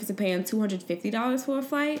be the difference of paying $250 for a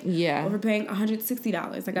flight. Yeah. Or for paying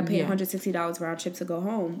 $160. Like I pay $160 round trip to go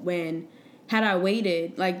home when... Had I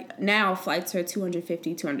waited, like now flights are $250,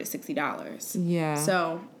 $260. Yeah.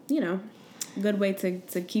 So, good way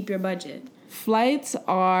to keep your budget. Flights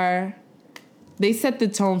they set the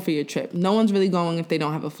tone for your trip. No one's really going if they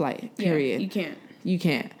don't have a flight, period. Yeah, you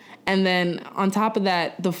can't. And then on top of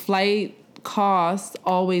that, the flight costs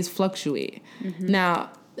always fluctuate. Mm-hmm. Now,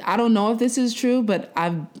 I don't know if this is true, but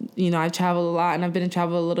I've traveled a lot and I've been in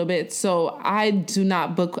travel a little bit. So I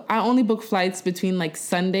only book flights between like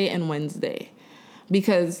Sunday and Wednesday,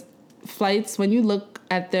 because flights, when you look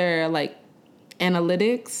at their like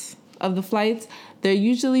analytics of the flights, they're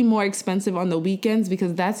usually more expensive on the weekends,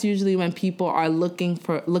 because that's usually when people are looking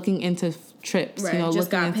into trips. Right, just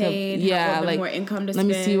got paid, have a little bit more income to spend.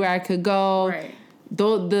 Let me see where I could go. Right.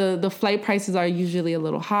 Though the flight prices are usually a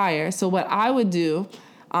little higher. So what I would do...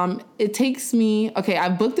 it takes me... Okay, I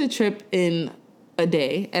booked a trip in a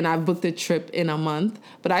day, and I've booked a trip in a month,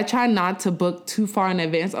 but I try not to book too far in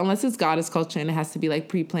advance, unless it's goddess culture and it has to be, like,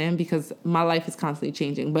 pre-planned, because my life is constantly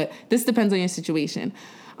changing. But this depends on your situation.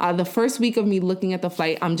 The first week of me looking at the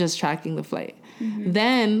flight, I'm just tracking the flight. Mm-hmm.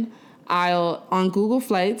 Then on Google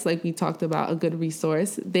Flights, like we talked about, a good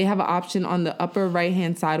resource, they have an option on the upper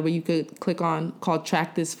right-hand side where you could click on called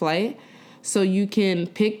Track This Flight. So you can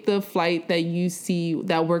pick the flight that you see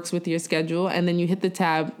that works with your schedule, and then you hit the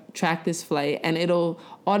tab, track this flight, and it'll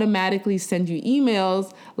automatically send you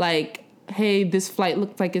emails like, hey, this flight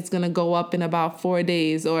looks like it's going to go up in about 4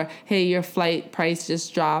 days, or hey, your flight price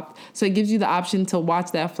just dropped. So it gives you the option to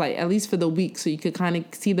watch that flight, at least for the week, so you could kind of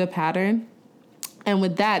see the pattern. And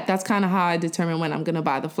with that, that's kind of how I determine when I'm going to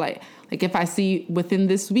buy the flight. Like if I see within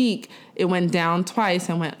this week, it went down twice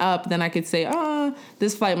and went up, then I could say,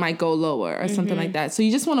 this flight might go lower or something like that. So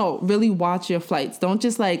you just want to really watch your flights. Don't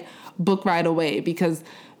just like book right away, because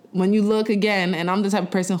when you look again, and I'm the type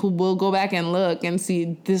of person who will go back and look and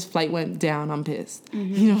see this flight went down, I'm pissed.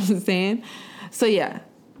 You know what I'm saying? So yeah,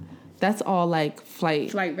 that's all like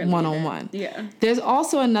flight 101. Yeah. There's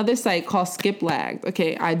also another site called Skiplagged.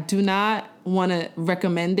 Okay, I do not want to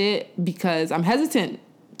recommend it because I'm hesitant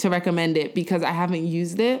to recommend it because I haven't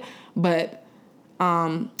used it. But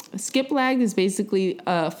Skiplagged is basically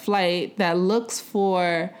a flight that looks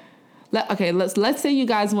for. Let's say you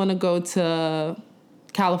guys want to go to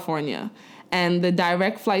California, and the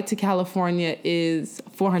direct flight to California is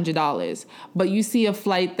 $400, but you see a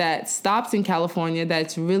flight that stops in California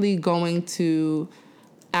that's really going to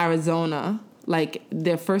Arizona. Like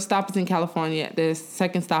their first stop is in California, their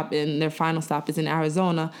second stop their final stop is in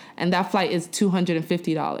Arizona, and that flight is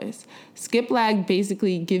 $250. Skiplagged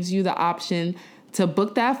basically gives you the option to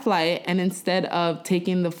book that flight, and instead of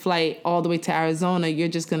taking the flight all the way to Arizona, you're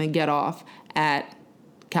just going to get off at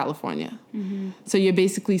California. So you're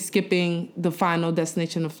basically skipping the final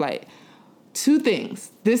destination of flight. Two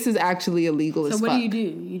things. This is actually illegal as fuck. So what do?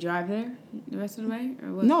 You drive there the rest of the way?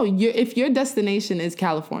 Or what? No, if your destination is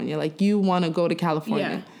California, like you want to go to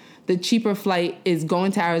California, the cheaper flight is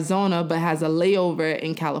going to Arizona but has a layover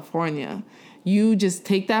in California. You just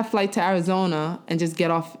take that flight to Arizona and just get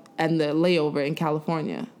off at the layover in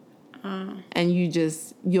California. And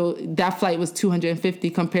that flight was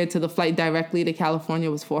 $250 compared to the flight directly to California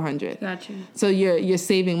was $400. Gotcha. So you're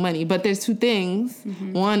saving money. But there's two things.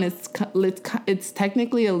 One, it's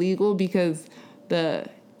technically illegal because the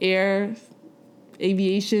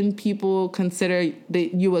aviation people consider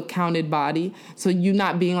you a counted body. So you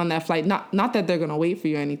not being on that flight, not that they're gonna wait for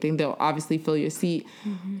you or anything. They'll obviously fill your seat,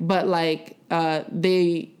 but like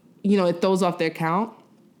it throws off their count.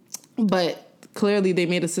 But clearly they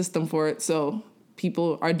made a system for it, so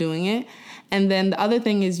people are doing it. And then the other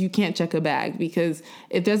thing is you can't check a bag, because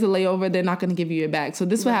if there's a layover, they're not going to give you your bag. So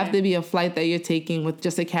this would have to be a flight that you're taking with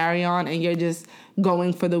just a carry-on, and you're just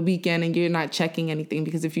going for the weekend and you're not checking anything,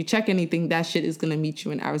 because if you check anything, that shit is going to meet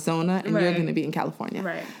you in Arizona and you're going to be in California.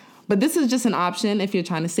 Right. But this is just an option if you're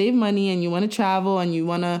trying to save money and you want to travel and you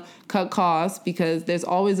want to cut costs, because there's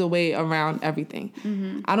always a way around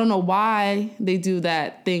everything. I don't know why they do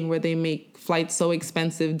that thing where they make flights so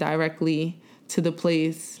expensive directly to the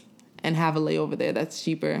place and have a layover there that's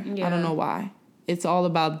cheaper. I don't know why. It's all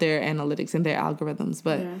about their analytics and their algorithms,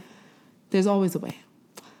 but there's always a way.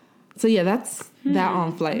 So yeah, that's that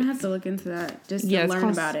on flight. I'm gonna have to look into that just to learn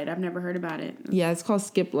about it. I've never heard about it. Yeah, it's called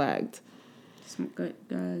Skiplagged. Good.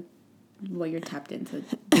 Well, you're tapped into.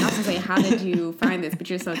 I was gonna say, how did you find this? But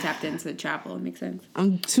you're so tapped into travel. It makes sense.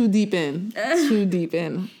 I'm too deep in.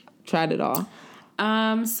 Tried it all.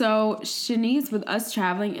 So Shanice, with us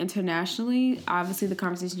traveling internationally, obviously the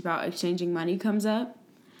conversation about exchanging money comes up.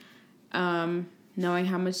 Knowing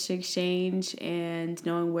how much to exchange and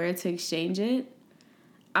knowing where to exchange it.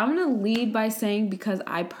 I'm going to lead by saying, because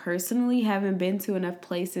I personally haven't been to enough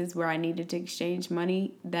places where I needed to exchange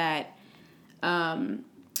money, that where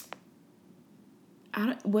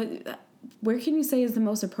can you say is the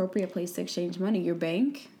most appropriate place to exchange money? Your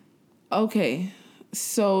bank? Okay.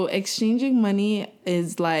 So exchanging money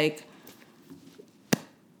is like,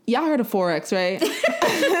 y'all heard of Forex, right?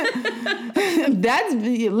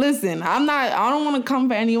 Listen, I don't want to come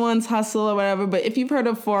for anyone's hustle or whatever, but if you've heard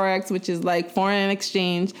of Forex, which is like foreign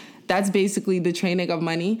exchange, that's basically the trading of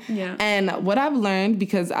money. Yeah. And what I've learned,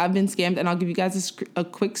 because I've been scammed, and I'll give you guys a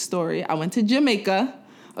quick story. I went to Jamaica.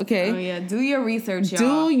 Okay. Oh yeah, do your research,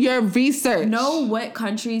 y'all. Do your research. Know what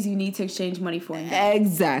countries you need to exchange money for.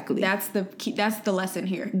 Exactly. That's the key, that's the lesson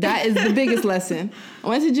here. That is the biggest lesson. I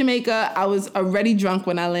went to Jamaica. I was already drunk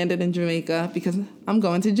when I landed in Jamaica, because I'm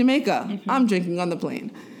going to Jamaica. I'm drinking on the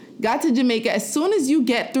plane. Got to Jamaica. As soon as you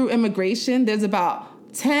get through immigration, there's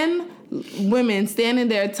about 10 women standing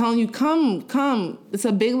there telling you, come. It's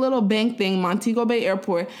a big little bank thing, Montego Bay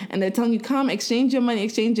Airport, and they're telling you, come, exchange your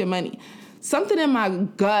money. Something in my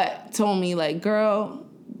gut told me, like, girl,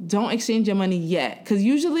 don't exchange your money yet. Because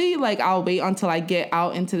usually, like, I'll wait until I get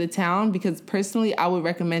out into the town, because personally, I would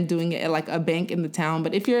recommend doing it at, like, a bank in the town.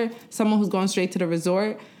 But if you're someone who's going straight to the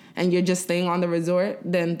resort, and you're just staying on the resort,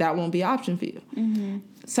 then that won't be an option for you.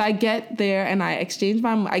 So I get there and I gave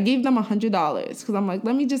them $100 because I'm like,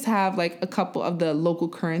 let me just have like a couple of the local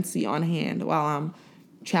currency on hand while I'm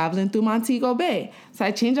traveling through Montego Bay. So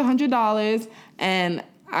I change $100 and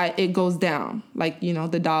it goes down, like,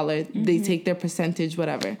 the dollar, they take their percentage,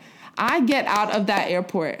 whatever. I get out of that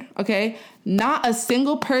airport, okay? Not a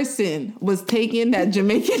single person was taking that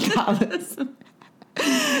Jamaican dollars.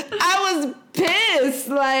 I was pissed.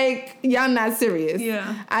 Like, y'all not serious.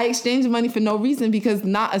 Yeah. I exchanged money for no reason because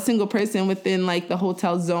not a single person within, like, the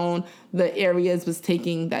hotel zone, the areas was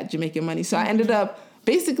taking that Jamaican money. So I ended up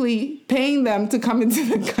basically paying them to come into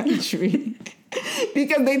the country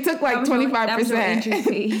because they took, like, 25%. That was your entry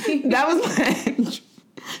fee.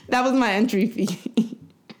 That was my entry fee.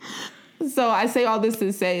 So I say all this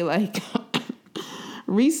to say, like,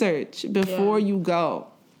 research before you go.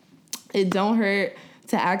 It don't hurt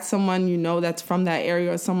to ask someone that's from that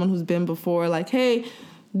area or someone who's been before, like, hey,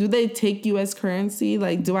 do they take U.S. currency?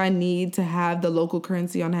 Like, do I need to have the local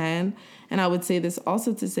currency on hand? And I would say this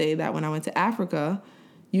also to say that when I went to Africa,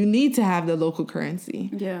 you need to have the local currency.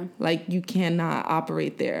 Yeah. Like, you cannot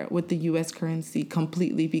operate there with the U.S. currency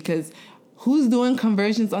completely because who's doing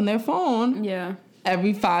conversions on their phone? Yeah.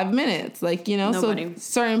 Every 5 minutes, like, Nobody. So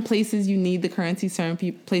certain places you need the currency,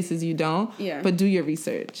 certain places you don't. Yeah. But do your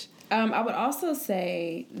research. I would also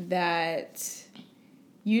say that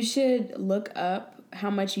you should look up how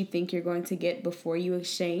much you think you're going to get before you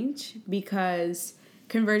exchange, because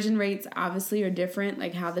conversion rates obviously are different.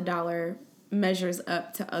 Like, how the dollar measures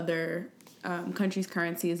up to other countries'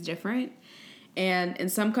 currency is different. And in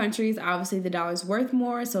some countries, obviously, the dollar's worth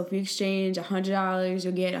more. So if you exchange $100,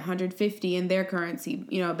 you'll get $150 in their currency,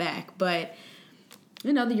 back. But,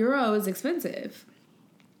 the euro is expensive.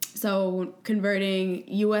 So converting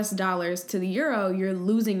U.S. dollars to the euro, you're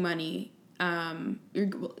losing money. You're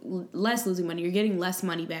less losing money. You're getting less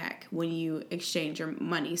money back when you exchange your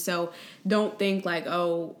money. So don't think like,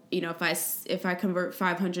 if I convert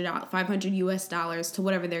 $500 U.S. dollars to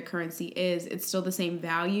whatever their currency is, it's still the same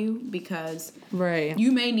value, because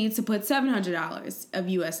you may need to put $700 of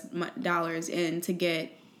U.S. dollars in to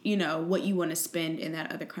get what you want to spend in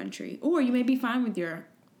that other country, or you may be fine with your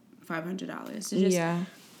 $500. So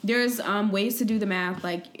there's ways to do the math.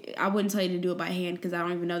 Like, I wouldn't tell you to do it by hand because I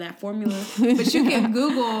don't even know that formula. But you can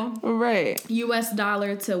Google U.S.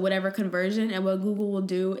 dollar to whatever conversion, and what Google will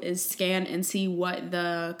do is scan and see what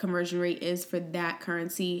the conversion rate is for that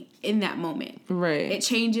currency in that moment. It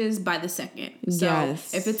changes by the second. So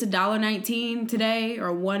if it's $1.19 today or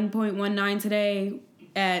 1.19 today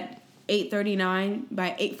at 8:39,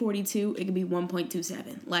 by 8:42 it could be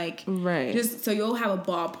 1.27. Like, just so you'll have a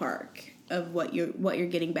ballpark of what you're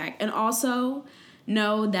getting back. And also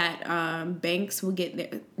know that banks will get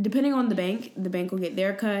their, depending on the bank will get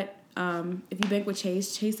their cut. If you bank with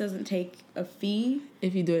Chase doesn't take a fee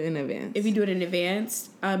if you do it in advance.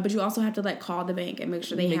 But you also have to call the bank and make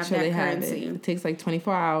sure they have that currency. It takes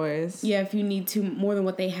 24 hours. Yeah, if you need to more than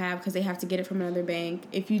what they have, because they have to get it from another bank.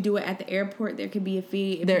 If you do it at the airport, there could be a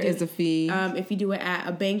fee. There is a fee. If you do it at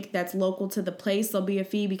a bank that's local to the place, there'll be a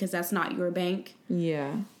fee because that's not your bank.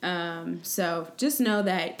 Yeah. So just know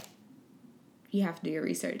that you have to do your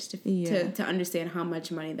research to understand how much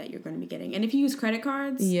money that you're going to be getting. And if you use credit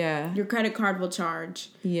cards, your credit card will charge.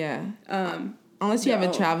 Yeah. Unless you have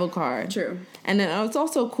a travel card. True. And then it's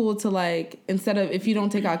also cool to instead of, if you don't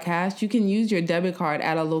take out cash, you can use your debit card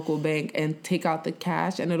at a local bank and take out the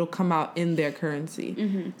cash and it'll come out in their currency.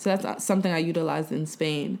 Mm-hmm. So that's something I utilized in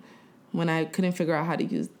Spain when I couldn't figure out how to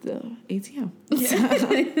use the ATM.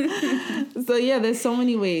 Yeah. So there's so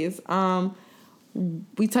many ways.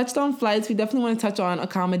 We touched on flights. We definitely want to touch on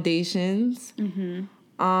accommodations. Mm-hmm.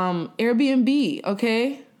 Airbnb,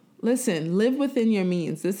 okay? Listen, live within your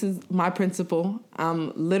means. This is my principle.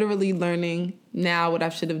 I'm literally learning now what I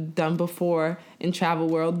should have done before in travel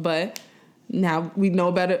world, but now we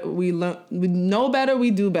know better. We know better.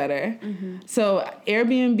 We do better. Mm-hmm. So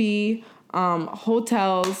Airbnb,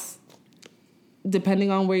 hotels,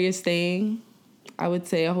 depending on where you're staying, I would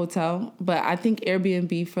say a hotel, but I think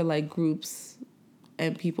Airbnb for groups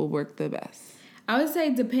and people work the best. I would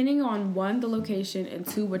say depending on 1, the location, and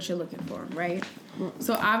 2, what you're looking for, right?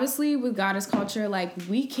 So obviously with Goddess Culture,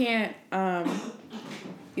 we can't,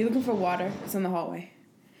 you're looking for water, it's in the hallway.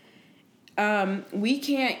 We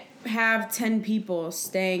can't have 10 people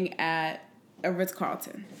staying at a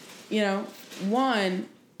Ritz-Carlton. 1,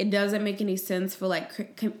 it doesn't make any sense for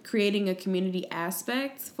creating a community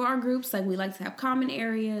aspect for our groups. We like to have common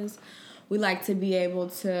areas. We like to be able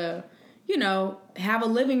to, you know, have a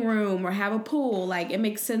living room or have a pool. Like, it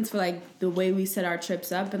makes sense for, like, the way we set our trips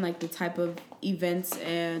up and, like, the type of events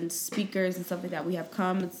and speakers and stuff like that we have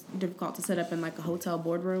come. It's difficult to set up in, like, a hotel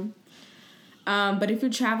boardroom. But if you're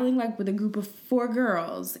traveling, like, with a group of 4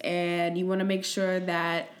 girls and you want to make sure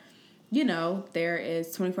that, you know, there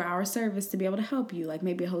is 24-hour service to be able to help you, like,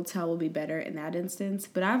 maybe a hotel will be better in that instance.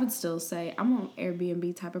 But I would still say I'm an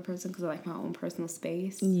Airbnb type of person because I like my own personal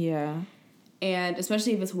space. Yeah. And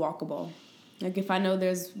especially if it's walkable. Like, if I know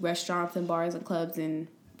there's restaurants and bars and clubs and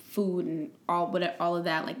food and all of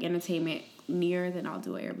that, like, entertainment near, then I'll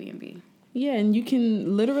do an Airbnb. Yeah, and you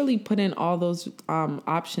can literally put in all those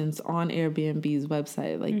options on Airbnb's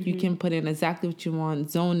website. Like, you can put in exactly what you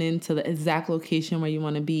want, zone into the exact location where you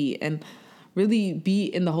want to be, and really be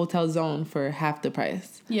in the hotel zone for half the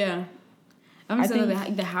price. Yeah. I'm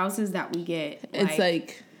saying the houses that we get, it's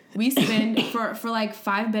like we spend for like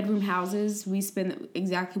 5-bedroom houses, we spend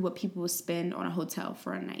exactly what people would spend on a hotel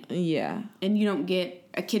for a night. Yeah. And you don't get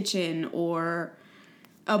a kitchen or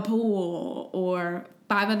a pool or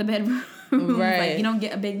 5 other bedrooms. Right. Like, you don't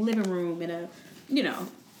get a big living room and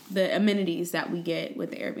the amenities that we get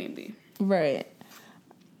with the Airbnb. Right.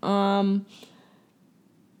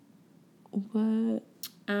 What?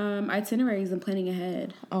 Itineraries and planning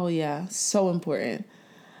ahead. Oh, yeah. So important.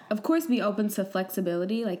 Of course, be open to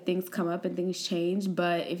flexibility. Like, things come up and things change.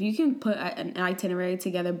 But if you can put an itinerary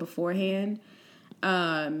together beforehand,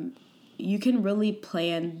 you can really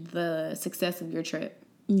plan the success of your trip.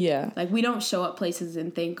 Yeah. Like, we don't show up places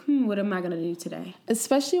and think, what am I going to do today?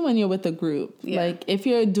 Especially when you're with a group. Yeah. Like, if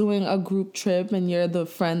you're doing a group trip and you're the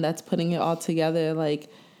friend that's putting it all together, like,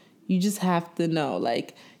 you just have to know,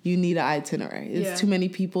 like, you need an itinerary. It's too many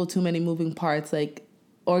people, too many moving parts. Like,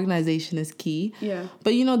 organization is key. Yeah.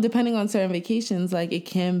 But, you know, depending on certain vacations, like, it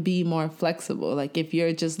can be more flexible. Like, if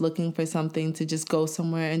you're just looking for something to just go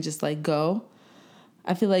somewhere and just, like, go.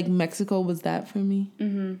 I feel like Mexico was that for me.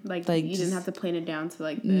 Mm-hmm. Like you didn't have to plan it down to,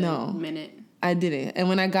 like, the minute. I didn't. And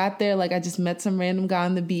when I got there, like, I just met some random guy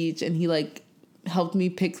on the beach, and he, like, helped me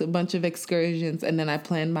pick a bunch of excursions, and then I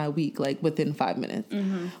planned my week, like, within 5 minutes.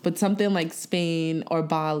 Mm-hmm. But something like Spain or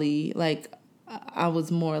Bali, like, I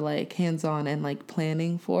was more, like, hands-on and, like,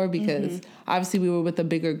 planning for, because obviously we were with a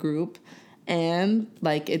bigger group, and,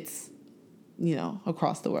 like, it's, you know,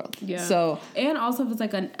 across the world. Yeah. So, and also if it's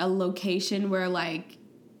like a location where, like,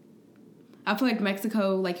 I feel like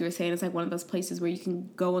Mexico, like you were saying, it's like one of those places where you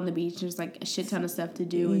can go on the beach and there's, like, a shit ton of stuff to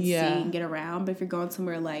do and see and get around. But if you're going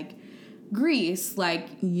somewhere like Greece, like,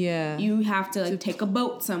 you have to, like, take a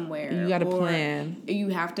boat somewhere. You got to plan. You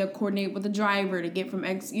have to coordinate with the driver to get from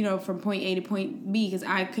from point A to point B, because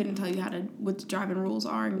I couldn't tell you what the driving rules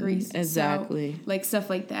are in Greece. Exactly. So, like,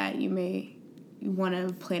 stuff like that, you want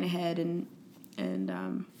to plan ahead and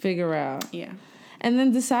figure out. Yeah. And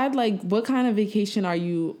then decide, like, what kind of vacation are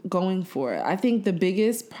you going for? I think the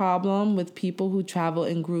biggest problem with people who travel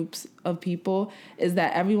in groups of people is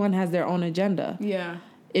that everyone has their own agenda. Yeah.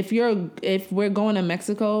 If we're going to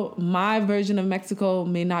Mexico, my version of Mexico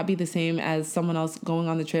may not be the same as someone else going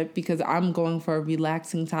on the trip, because I'm going for a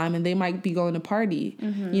relaxing time and they might be going to party.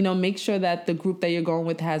 Mm-hmm. You know, make sure that the group that you're going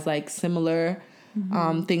with has, like, similar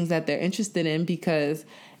things that they're interested in, because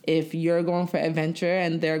if you're going for adventure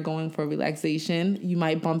and they're going for relaxation, you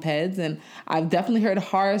might bump heads. And I've definitely heard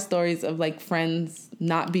horror stories of, like, friends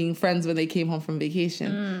not being friends when they came home from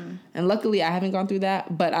vacation. And luckily I haven't gone through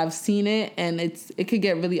that, but I've seen it, and it could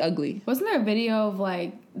get really ugly. Wasn't there a video of,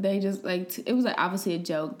 like, they just, like, it was, like, obviously a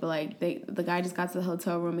joke, but, like, the guy just got to the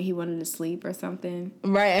hotel room and he wanted to sleep or something.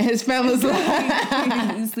 Right, and his friend was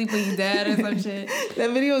like, you sleep when you're dead or some shit. That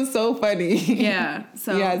video is so funny. Yeah.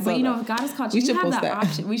 So, yeah, but, you know, if God has caught you, you have that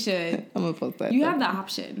option. We should. I'm gonna post that. You have the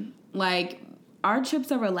option. Like, our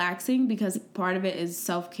trips are relaxing because part of it is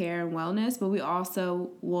self-care and wellness, but we also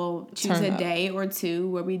will choose a day or two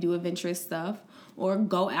where we do adventurous stuff or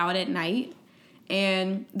go out at night.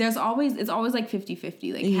 And it's always like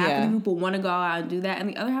 50-50. Like, half of the group will want to go out and do that, and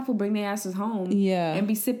the other half will bring their asses home and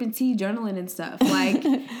be sipping tea, journaling and stuff. Like,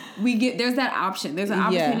 there's that option. There's an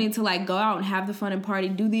opportunity to, like, go out and have the fun and party,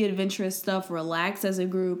 do the adventurous stuff, relax as a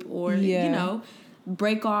group, or, you know,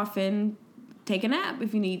 break off and take a nap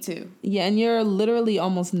if you need to. Yeah, and you're literally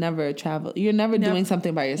almost never travel. You're never doing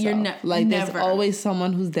something by yourself. There's always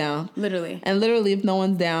someone who's down. Literally. And literally, if no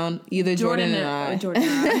one's down, either Jordan and I.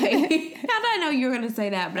 How did I know you were going to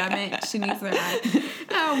say that? But I meant Shanice and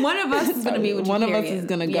I. One of us is going to be with you. One of us is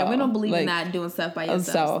going to go. Yeah, we don't believe in not doing stuff by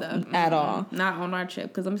yourself at all. Not on our trip.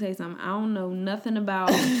 Because I'm going to tell you something. I don't know nothing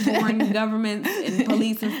about foreign governments and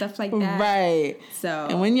police and stuff like that. Right. So.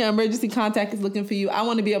 And when your emergency contact is looking for you, I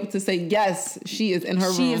want to be able to say, yes, she is in her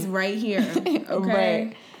room. She is right here. Okay.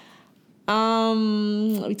 Right.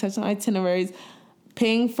 We touched on itineraries.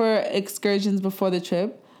 Paying for excursions before the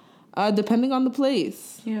trip, depending on the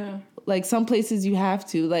place. Yeah. Like some places you have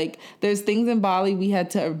to. Like there's things in Bali we had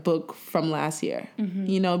to book from last year.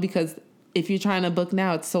 Because if you're trying to book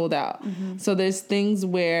now, it's sold out. So there's things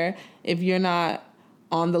where if you're not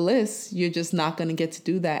on the list, you're just not going to get to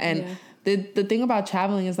do that. And the thing about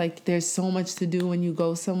traveling is like there's so much to do when you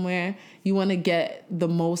go somewhere. You want to get the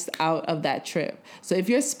most out of that trip. So if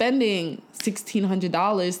you're spending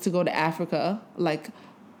 $1,600 to go to Africa, like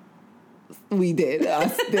we did,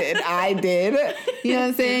 us did, I did. You know what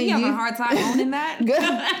I'm saying? You have a hard time owning that?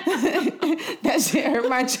 That shit hurt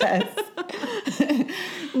my chest.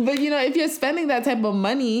 But, if you're spending that type of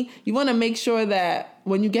money, you want to make sure that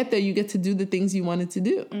when you get there, you get to do the things you wanted to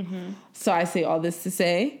do. So I say all this to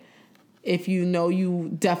say, if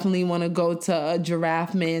you definitely want to go to a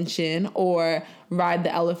giraffe mansion or ride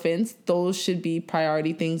the elephants, those should be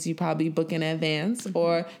priority things you probably book in advance.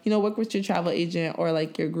 Or, work with your travel agent or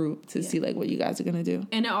like your group to see like what you guys are going to do.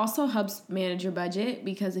 And it also helps manage your budget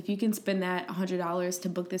because if you can spend that $100 to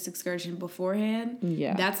book this excursion beforehand,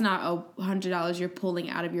 that's not $100 you're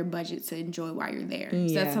pulling out of your budget to enjoy while you're there.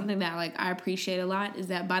 So that's something that like I appreciate a lot is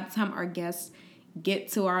that by the time our guests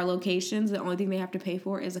get to our locations, the only thing they have to pay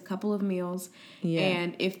for is a couple of meals.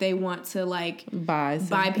 And if they want to like buy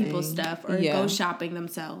people stuff or go shopping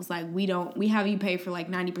themselves, like we have you pay for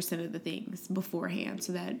like 90% of the things beforehand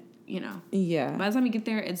so that by the time you get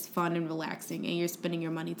there it's fun and relaxing and you're spending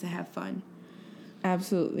your money to have fun.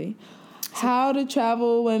 Absolutely. How to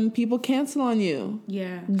travel when people cancel on you.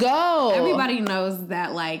 Go. Everybody knows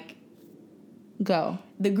that like go.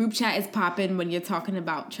 The group chat is popping when you're talking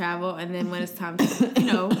about travel, and then when it's time to,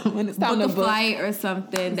 when it's time book to a flight or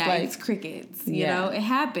something, it's crickets. You know, it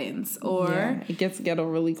happens, or it gets ghetto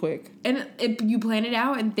really quick. And if you plan it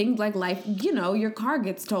out, and things like life, your car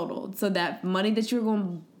gets totaled, so that money that you're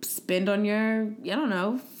going to spend on your,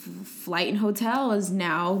 flight and hotel is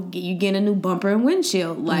now you get a new bumper and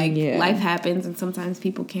windshield. Like life happens, and sometimes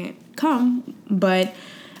people can't come, but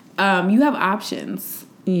you have options.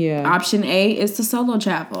 Option A is to solo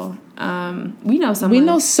travel. We know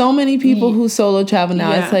so many people who solo travel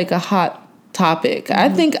now. It's like a hot topic. I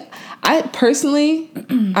think I personally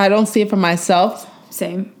I don't see it for myself.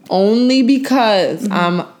 Same. Only because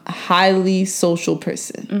I'm a highly social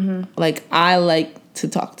person. Like I like to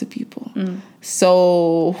talk to people.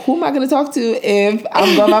 So who am I going to talk to if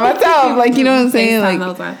I'm going by myself? Like, you know what I'm saying?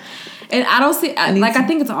 Like, and I don't see I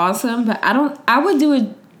think it's awesome, but I would do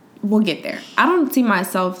it. We'll get there. I don't see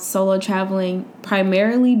myself solo traveling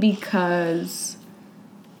primarily because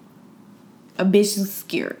a bitch is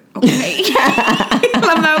scared. Okay,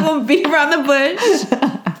 I'm not gonna beat around the bush.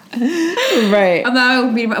 Right. I'm not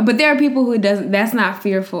gonna beat around, but there are people who that's not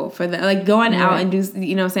fearful for that. Like going out and do,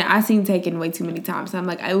 what I'm saying? I've seen taken way too many times. So I'm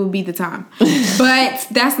like, it would be the time, but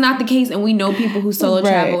that's not the case. And we know people who solo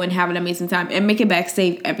travel and have an amazing time and make it back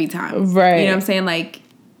safe every time. Right. You know what I'm saying? Like.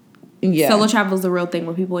 Solo travel is the real thing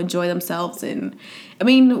where people enjoy themselves. And I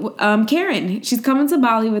mean, Karen, she's coming to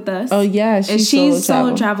Bali with us. Oh yeah, and she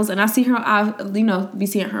solo travels, and I see her. Be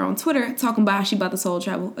seeing her on Twitter talking about how she about to solo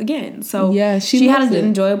travel again. So she had an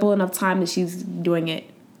enjoyable enough time that she's doing it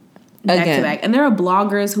back to back. And there are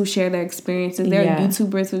bloggers who share their experiences. There are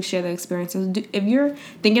YouTubers who share their experiences. If you're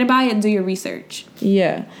thinking about it, do your research.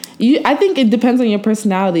 Yeah, I think it depends on your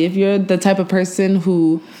personality. If you're the type of person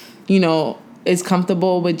who, is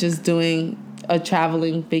comfortable with just doing a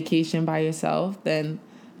traveling vacation by yourself, then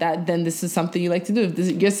this is something you like to do.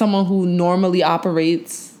 If you're someone who normally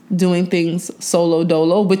operates doing things solo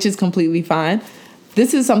dolo, which is completely fine,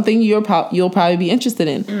 this is something you'll probably be interested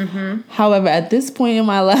in. However, at this point in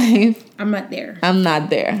my life, I'm not there.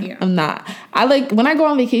 Yeah. I'm not. I like when I go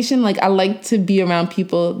on vacation, like I like to be around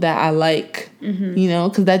people that I like,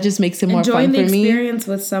 because that just makes it more fun for me. Enjoying the experience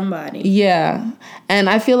with somebody. Yeah. And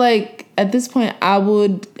I feel like at this point,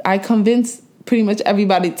 I convince pretty much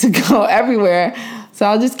everybody to go everywhere. So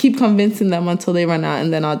I'll just keep convincing them until they run out,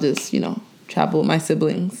 and then I'll just, travel with my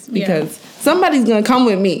siblings because somebody's gonna come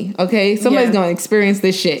with me. Okay, somebody's gonna experience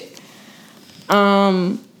this shit.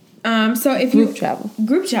 So if group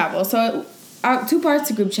travel. So two parts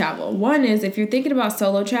to group travel. One is if you're thinking about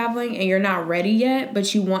solo traveling and you're not ready yet,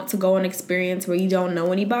 but you want to go an experience where you don't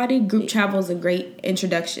know anybody, group travel is a great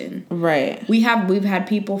introduction. Right. We've had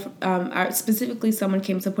people, specifically someone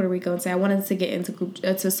came to Puerto Rico and said, I wanted to get into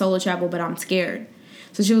to solo travel, but I'm scared.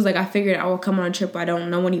 So she was like, I figured I will come on a trip where I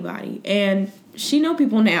don't know anybody. And she know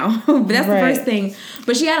people now. But that's the first thing.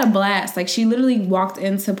 But she had a blast. Like, she literally walked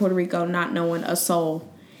into Puerto Rico not knowing a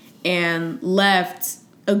soul and left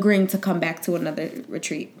agreeing to come back to another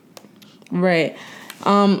retreat. Right.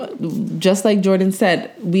 Just like Jordan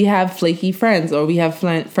said, we have flaky friends, or we have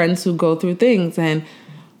friends who go through things, and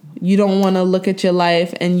you don't want to look at your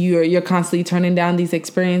life and you're constantly turning down these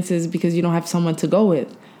experiences because you don't have someone to go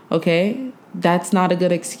with. Okay? That's not a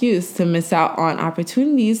good excuse to miss out on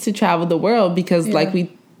opportunities to travel the world, because like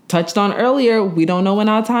we touched on earlier, we don't know when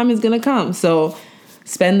our time is going to come. So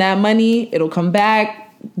spend that money. It'll come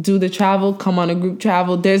back. Do the travel. Come on a group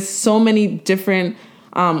travel. There's so many different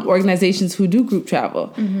organizations who do group travel.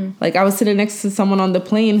 Mm-hmm. Like, I was sitting next to someone on the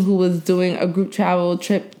plane who was doing a group travel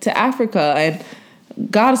trip to Africa,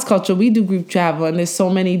 and Goddess Culture, we do group travel, and there's so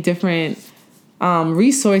many different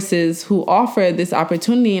resources who offer this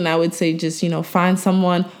opportunity. And I would say just, find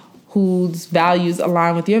someone whose values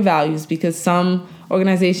align with your values, because some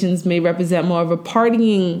organizations may represent more of a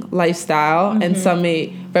partying lifestyle, and some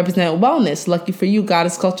may represent wellness. Lucky for you,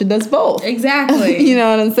 Goddess Culture does both. Exactly. You know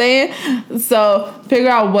what I'm saying? So figure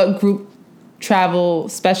out what group travel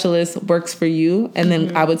specialist works for you, and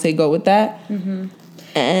then I would say go with that. Mm-hmm.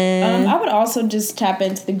 And I would also just tap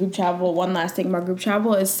into the group travel. One last thing about group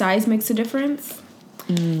travel is size makes a difference.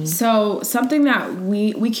 So something that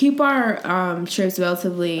we keep our trips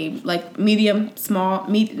relatively like medium, small,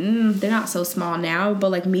 they're not so small now,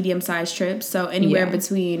 but like medium-sized trips. So anywhere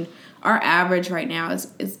between, our average right now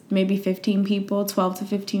is maybe 15 people, 12 to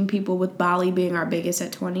 15 people, with Bali being our biggest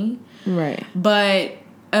at 20. Right. But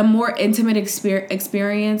a more intimate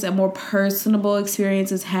experience, a more personable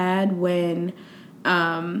experience is had when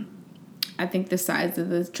I think the size of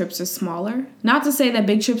the trips are smaller. Not to say that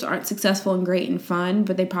big trips aren't successful and great and fun,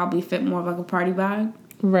 but they probably fit more of like a party vibe.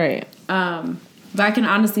 Right. But I can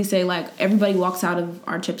honestly say, like, everybody walks out of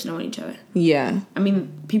our trips knowing each other. Yeah. I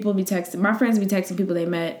mean, people be texting. My friends be texting people they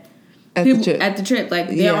met at the trip. Like,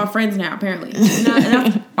 they're all friends now, apparently. And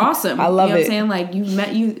that's awesome. I love it. You know what I'm saying?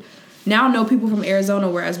 Like, you now know people from Arizona,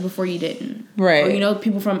 whereas before you didn't. Right. Or you know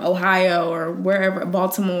people from Ohio or wherever,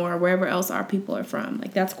 Baltimore, or wherever else our people are from.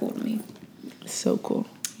 Like, that's cool to me. So cool.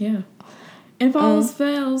 Yeah. And if all else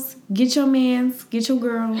fails, get your mans, get your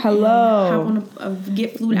girl. Hello. Hop on a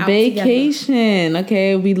get flew out vacation. Together.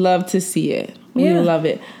 Okay, we love to see it. We love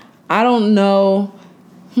it. I don't know.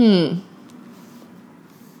 I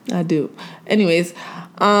do. Anyways,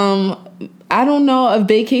 I don't know a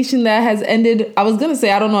vacation that has ended. I was gonna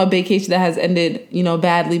say I don't know a vacation that has ended,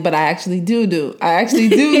 badly, but I actually do. I actually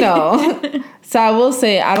do know. So I will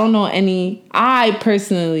say I don't know any. I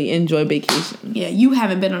personally enjoy vacation. Yeah, you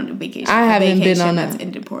haven't been on a vacation. I haven't been on that's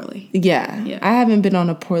ended poorly. Yeah, I haven't been on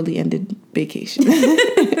a poorly ended vacation.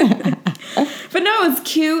 But no, it's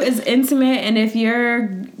cute, it's intimate, and if you're,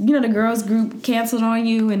 the girls group canceled on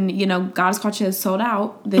you, and Goddess Culture is sold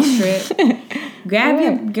out this trip,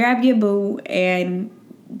 grab your boo and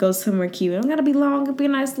go somewhere cute. It don't gotta be long. It'll be a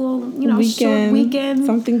nice little, short weekend.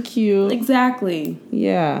 Something cute. Exactly.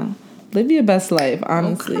 Yeah. Live your best life,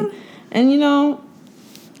 honestly. Okay. And,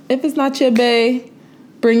 if it's not your bae,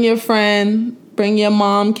 bring your friend, bring your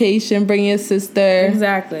mom, Cation, bring your sister.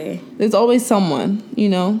 Exactly. There's always someone,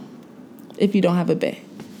 if you don't have a bae.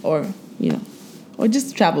 Or, or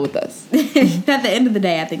just travel with us. At the end of the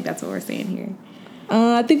day, I think that's what we're saying here.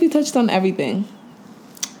 I think we touched on everything.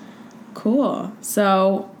 Cool.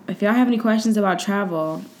 So, if y'all have any questions about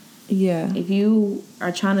travel... Yeah. If you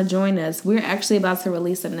are trying to join us, we're actually about to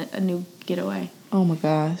release a new getaway. Oh my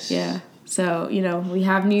gosh. Yeah. So, we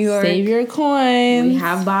have New York. Save your coins. We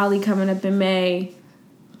have Bali coming up in May.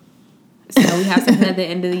 So we have something at the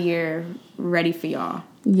end of the year ready for y'all.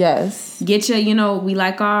 Yes. Get your, we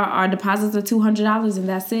like our deposits are $200 and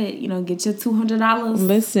that's it. Get your $200.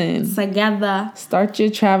 Listen. Together. Start your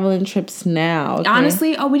traveling trips now. Okay?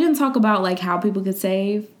 Honestly, we didn't talk about like how people could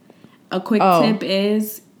save. A quick tip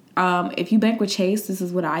is... if you bank with Chase, this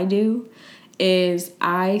is what I do, is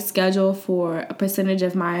I schedule for a percentage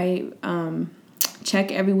of my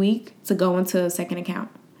check every week to go into a second account.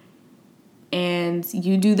 And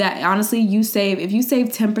you do that. Honestly, if you save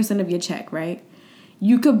 10% of your check, right,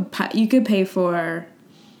 you could pay for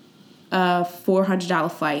a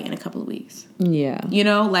 $400 flight in a couple of weeks. Yeah.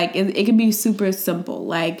 Like it can be super simple.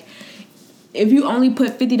 Like if you only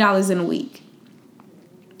put $50 in a week,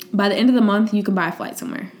 by the end of the month, you can buy a flight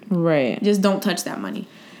somewhere. Right. Just don't touch that money.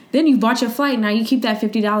 Then you bought your flight. Now you keep that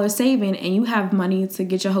 $50 saving, and you have money to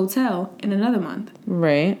get your hotel in another month.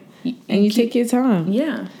 Right. And you take your time.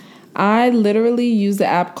 Yeah. I literally use the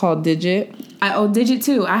app called Digit. Digit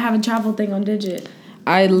too. I have a travel thing on Digit.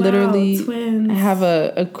 I literally have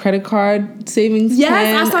a credit card savings plan.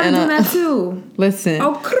 Yes, I started doing that too. Listen.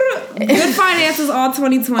 Good finances all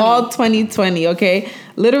 2020. All 2020, okay?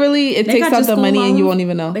 Literally, it takes out the money and you won't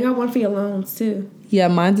even know. They got one for your loans, too. Yeah,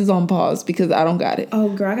 mine is on pause because I don't got it. Oh,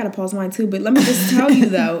 girl, I got to pause mine, too. But let me just tell you,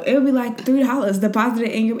 though. It would be like $3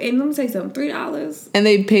 deposited in your... And let me say something. $3. And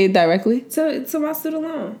they paid directly? To my student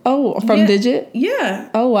loan. Oh, from Digit? Yeah.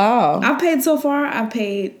 Oh, wow. I've paid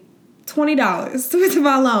 $20 to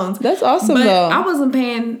my loans. That's awesome, but though. I wasn't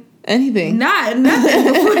paying... Anything. Nothing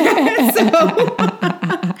before. So,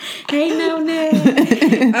 hey, no,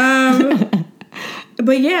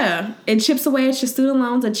 but yeah, it chips away at your student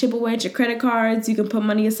loans. It chip away at your credit cards. You can put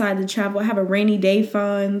money aside to travel. Have a rainy day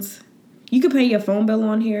funds. You can pay your phone bill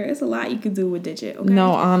on here. It's a lot you can do with Digit. Okay.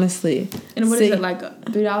 No, honestly. And what is it, like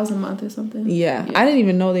 $3 a month or something? Yeah. I didn't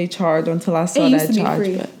even know they charge until I saw that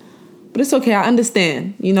charge. But it's okay. I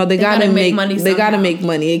understand. You know, they gotta make money. They gotta make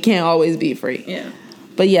money. It can't always be free. Yeah.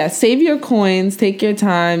 But yeah, save your coins, take your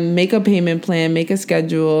time, make a payment plan, make a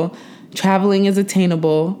schedule. Traveling is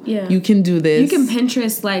attainable. Yeah. You can do this. You can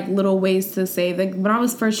Pinterest like little ways to save. Like when I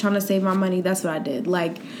was first trying to save my money, that's what I did.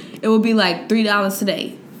 Like it would be like $3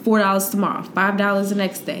 today, $4 tomorrow, $5 the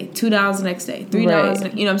next day, $2 the next day, $3. Right.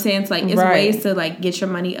 You know what I'm saying? It's like it's ways to like get your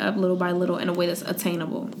money up little by little in a way that's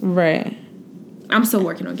attainable. Right. I'm still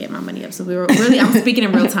working on getting my money up, so I'm speaking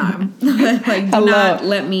in real time. Like, do not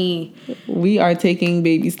let me. We are taking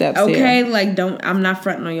baby steps. Okay, here. like I'm not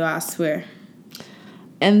fronting on you. I swear.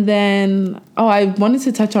 And then, I wanted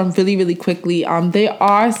to touch on really, really quickly. There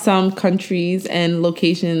are some countries and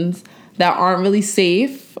locations that aren't really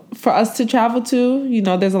safe for us to travel to. You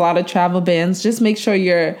know, there's a lot of travel bans. Just make sure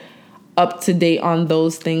you're up to date on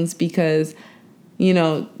those things because. You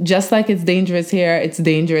know, just like it's dangerous here, it's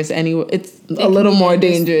dangerous anywhere. It's a little more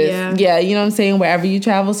dangerous. Yeah, you know what I'm saying? Wherever you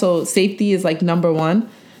travel. So safety is like number one.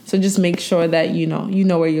 So just make sure that, you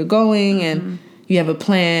know where you're going and you have a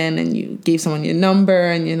plan and you gave someone your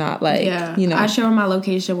number and you're not like, I share my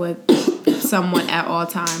location with someone at all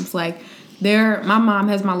times. Like my mom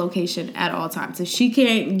has my location at all times. If she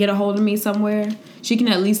can't get a hold of me somewhere, she can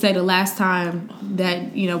at least say the last time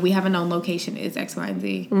that, we have a known location is X, Y, and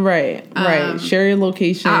Z. Right. Share your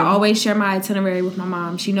location. I always share my itinerary with my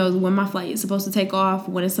mom. She knows when my flight is supposed to take off,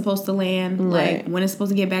 when it's supposed to land, like when it's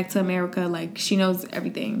supposed to get back to America. Like she knows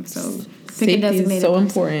everything. So safety is so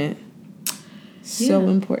important. So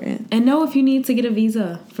important. And know if you need to get a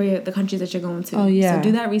visa for the countries that you're going to. Oh, yeah. So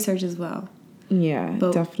do that research as well. Yeah,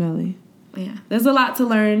 definitely. Yeah, there's a lot to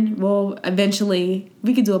learn. Well, eventually,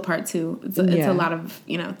 we could do a part 2. It's a lot of,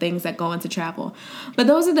 things that go into travel. But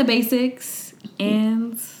those are the basics.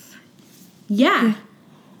 And, yeah.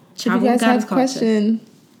 If you guys have a question,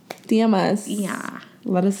 DM us. Yeah.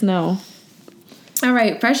 Let us know. All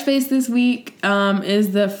right. Fresh Face this week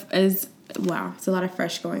wow, it's a lot of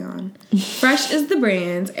fresh going on. Fresh is the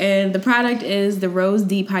brand, and the product is the Rose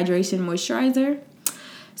Deep Hydration Moisturizer.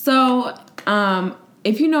 So,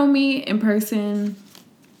 if you know me in person,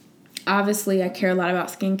 obviously I care a lot about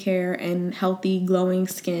skincare and healthy, glowing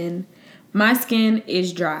skin. My skin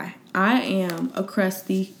is dry. I am a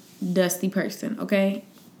crusty, dusty person, okay?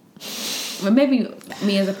 Well, maybe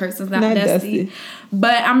me as a person is not dusty.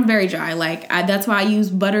 But I'm very dry. Like, that's why I use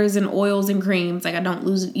butters and oils and creams. Like, I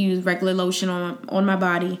don't use regular lotion on my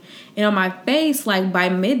body. And on my face, like, by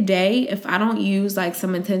midday, if I don't use, like,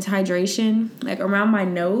 some intense hydration, like, around my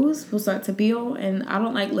nose will start to peel. And I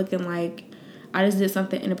don't like looking like I just did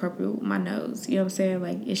something inappropriate with my nose. You know what I'm saying?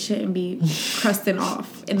 Like, it shouldn't be crusting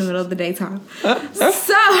off in the middle of the daytime.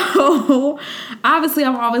 So, obviously,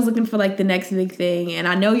 I'm always looking for, like, the next big thing. And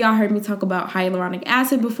I know y'all heard me talk about hyaluronic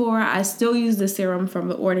acid before. I still use the serum from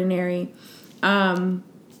The Ordinary. I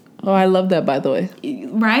love that, by the way.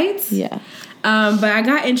 Right? Yeah. But I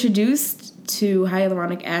got introduced to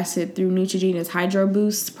hyaluronic acid through Neutrogena's Hydro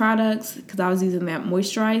Boost products because I was using that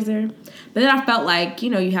moisturizer. But then I felt like,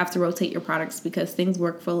 you have to rotate your products because things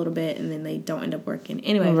work for a little bit and then they don't end up working.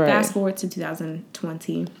 Anyway, Fast forward to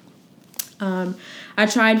 2020. I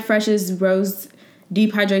tried Fresh's Rose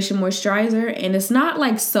Deep Hydration Moisturizer, and it's not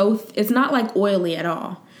like oily at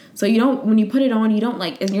all. So when you put it on,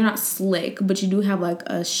 you're not slick, but you do have like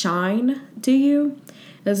a shine to you.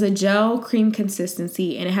 There's a gel cream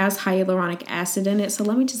consistency, and it has hyaluronic acid in it. So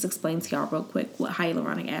let me just explain to y'all real quick what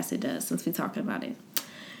hyaluronic acid does since we're talking about it.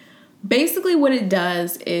 Basically, what it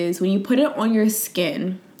does is when you put it on your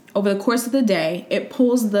skin, over the course of the day, it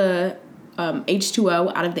pulls the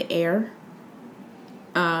H2O out of the air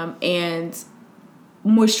and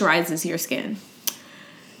moisturizes your skin.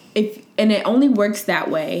 And it only works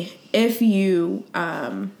that way if you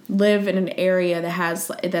live in an area that's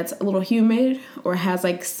a little humid or has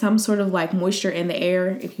like some sort of like moisture in the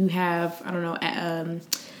air. If you have,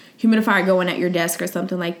 humidifier going at your desk or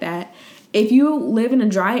something like that. If you live in a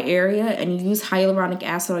dry area and you use hyaluronic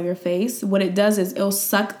acid on your face, what it does is it'll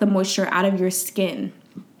suck the moisture out of your skin.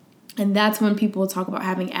 And that's when people talk about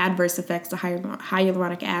having adverse effects to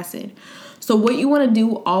hyaluronic acid. So what you want to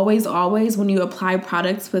do always when you apply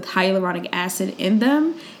products with hyaluronic acid in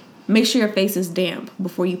them, make sure your face is damp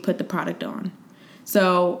before you put the product on.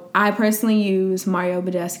 So I personally use Mario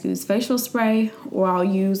Badescu's facial spray, or I'll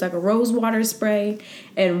use like a rose water spray.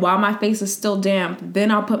 And while my face is still damp, then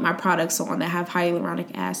I'll put my products on that have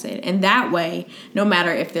hyaluronic acid. And that way, no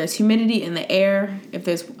matter if there's humidity in the air, if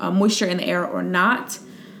there's moisture in the air or not,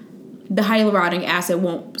 the hyaluronic acid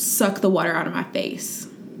won't suck the water out of my face.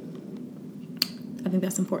 I think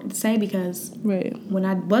that's important to say because when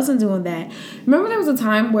I wasn't doing that, remember there was a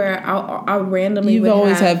time where I randomly You've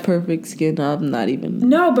always had perfect skin. I'm not even.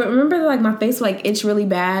 No, but remember like my face would like itch really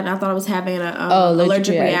bad. I thought I was having an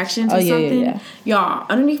allergic reaction to something. Yeah. Y'all,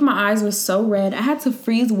 underneath my eyes was so red. I had to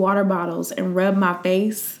freeze water bottles and rub my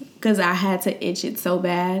face because I had to itch it so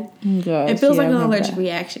bad. Gosh, it feels like an allergic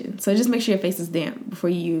reaction. So just make sure your face is damp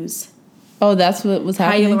before you use. Oh, that's what was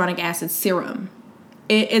happening? Hyaluronic acid serum.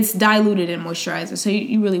 It's diluted in moisturizer, so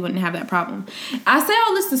you really wouldn't have that problem. I say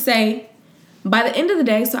all this to say, by the end of the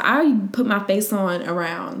day, so I put my face on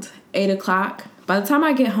around 8 o'clock. By the time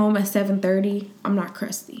I get home at 7:30, I'm not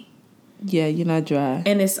crusty. Yeah, you're not dry.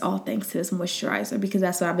 And it's all thanks to this moisturizer because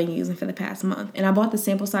that's what I've been using for the past month. And I bought the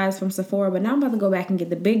sample size from Sephora, but now I'm about to go back and get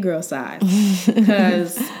the big girl size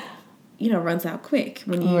because, it runs out quick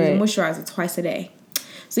when you use a moisturizer twice a day.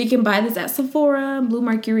 So you can buy this at Sephora, Blue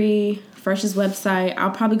Mercury, Fresh's website.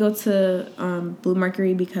 I'll probably go to Blue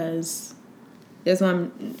Mercury because there's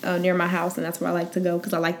one near my house, and that's where I like to go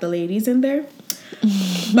because I like the ladies in there.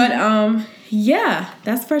 But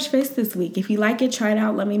that's Fresh Face this week. If you like it, try it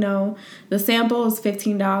out. Let me know. The sample is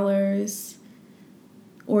 $15,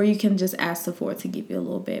 or you can just ask Sephora to give you a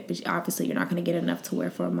little bit. But obviously, you're not going to get enough to wear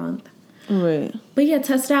for a month. Right. But yeah,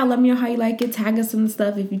 test it out. Let me know how you like it. Tag us in the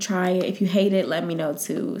stuff if you try it. If you hate it, let me know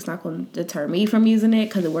too. It's not going to deter me from using it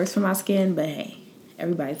because it works for my skin. But hey,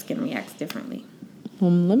 everybody's skin reacts differently.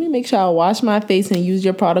 Let me make sure I wash my face and use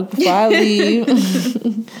your product before I leave.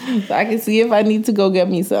 So I can see if I need to go get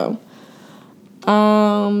me some.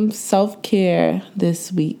 Self-care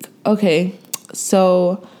this week. Okay,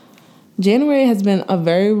 so January has been a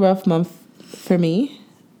very rough month for me.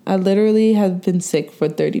 I literally have been sick for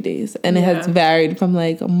 30 days, and it has varied from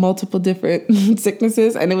like multiple different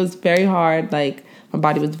sicknesses, and it was very hard. Like my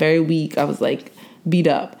body was very weak. I was like beat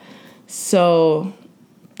up. So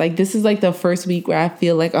like this is like the first week where I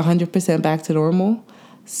feel like 100% back to normal.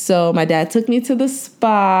 So my dad took me to the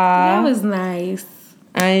spa. That was nice.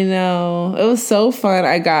 I know. It was so fun.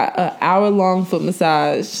 I got an hour-long foot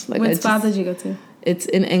massage. Like what spa did you go to? It's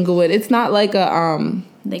in Englewood. It's not like a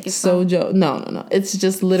naked spa? Sojo. No. It's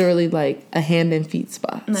just literally like a hand and feet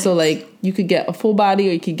spa. Nice. So like you could get a full body,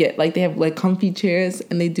 or you could get like they have like comfy chairs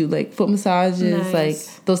and they do like foot massages, like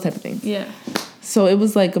those type of things. Yeah. So it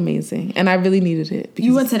was like amazing, and I really needed it.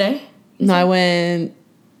 You went today? No, I went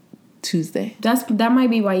Tuesday. That might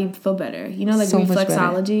be why you feel better. You know, like so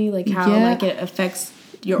reflexology, like how like it affects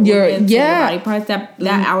your organs, your body parts. That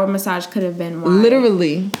hour massage could have been why.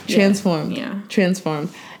 Literally transformed. Yeah. Transformed.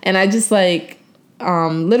 And I just like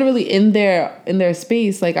literally in their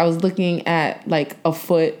space, like I was looking at like a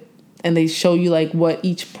foot, and they show you like what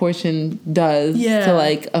each portion does to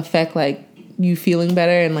like affect like you feeling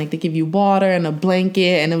better, and like they give you water and a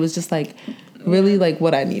blanket, and it was just like really like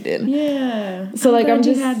what I needed. Yeah. So like I'm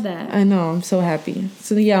just had that. I know, I'm so happy.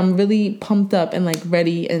 So yeah, I'm really pumped up and like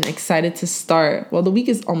ready and excited to start. Well, the week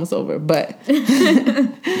is almost over, but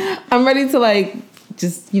I'm ready to like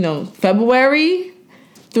just, February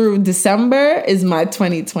through December is my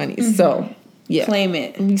 2020. Mm-hmm. So yeah. Claim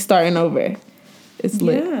it. We starting over. It's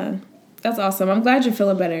lit. Yeah. That's awesome. I'm glad you're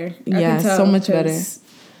feeling better. Yeah, so much better.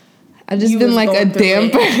 I've just been like a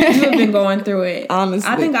damper. You have been going through it. Honestly.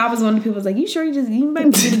 I think I was one of the people who's like, you might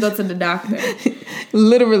need to go to the doctor.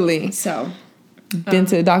 Literally. So. Been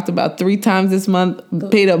to the doctor about 3 times this month.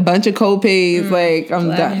 Paid a bunch of co-pays. Like, I'm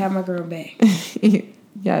glad done. to have my girl back.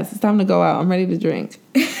 Yes, it's time to go out. I'm ready to drink.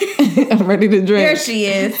 I'm ready to drink. There she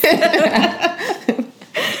is.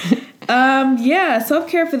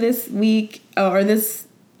 Self-care for this week, or this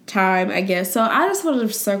time, I guess. So I just wanted to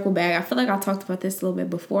circle back. I feel like I talked about this a little bit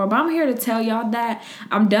before, but I'm here to tell y'all that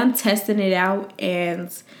I'm done testing it out,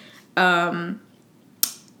 and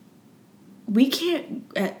we can't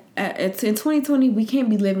in 2020 we can't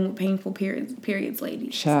be living with painful periods,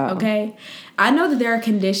 ladies. Child. Okay, I know that there are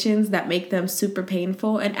conditions that make them super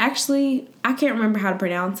painful, and actually I can't remember how to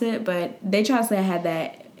pronounce it, but they try to say I had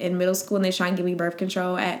that in middle school and they trying to give me birth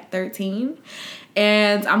control at 13.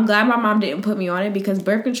 And I'm glad my mom didn't put me on it because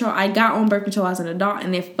I got on birth control as an adult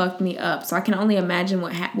and it fucked me up. So I can only imagine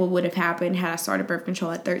what would have happened had I started birth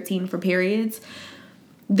control at 13 for periods.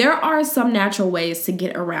 There are some natural ways to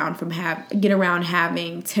get around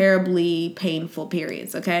having terribly painful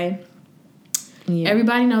periods, okay? Yeah.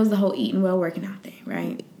 Everybody knows the whole eating well, working out thing,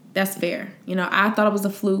 right? That's fair. You know, I thought it was a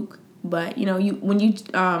fluke, but you know,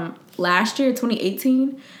 last year,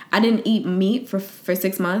 2018, I didn't eat meat for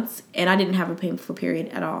 6 months, and I didn't have a painful period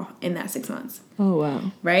at all in that 6 months. Oh,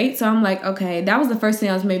 wow. Right? So I'm like, okay, that was the first thing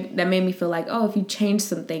that made me feel like, oh, if you change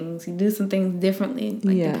some things, you do some things differently,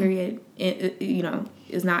 like the period,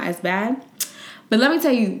 is not as bad. But let me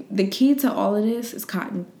tell you, the key to all of this is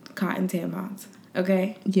cotton tampons,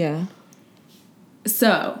 okay? Yeah.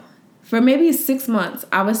 So, for maybe 6 months,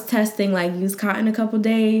 I was testing, like, use cotton a couple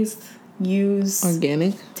days, use...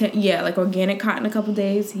 Organic? Like organic cotton a couple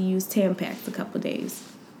days, use Tampax a couple days.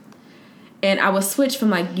 And I would switch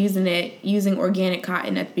from, like, using organic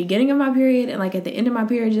cotton at the beginning of my period and, like, at the end of my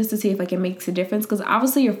period just to see if, like, it makes a difference. Because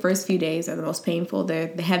obviously your first few days are the most painful. They're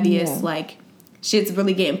the heaviest, like, shit's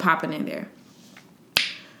really getting popping in there.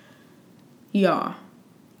 Y'all.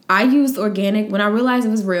 I used organic, when I realized it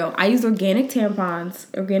was real, I used organic cotton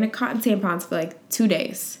tampons for like 2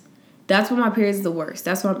 days. That's when my period is the worst.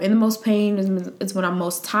 That's when I'm in the most pain. It's when I'm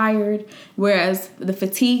most tired. Whereas the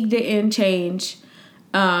fatigue didn't change.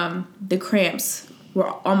 The cramps were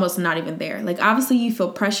almost not even there. Like, obviously you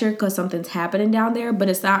feel pressure because something's happening down there, but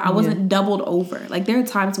it's not, I wasn't doubled over. Like, there are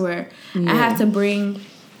times where I had to bring...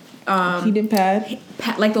 heating pad,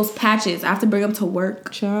 like those patches. I have to bring them to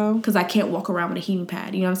work because I can't walk around with a heating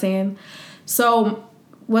pad. You know what I'm saying? So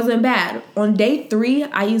wasn't bad. On day 3,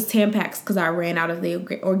 I used Tampax because I ran out of the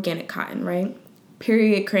organic cotton. Right?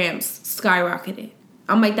 Period cramps skyrocketed.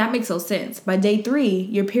 I'm like, that makes no sense. By day 3,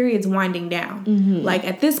 your period's winding down. Mm-hmm. Like,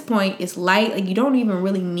 at this point, it's light. Like, you don't even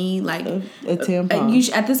really need like a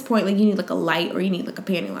tampon. At this point, like, you need like a light or you need like a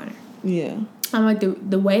panty liner. Yeah. I'm like,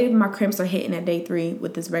 the way my cramps are hitting at day 3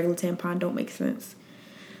 with this regular tampon don't make sense.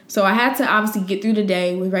 So I had to obviously get through the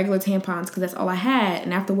day with regular tampons because that's all I had.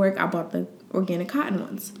 And after work, I bought the organic cotton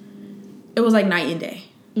ones. It was like night and day.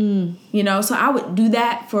 You know, so I would do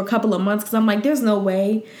that for a couple of months because I'm like, there's no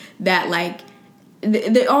way that like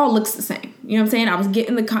they all looks the same. You know what I'm saying? I was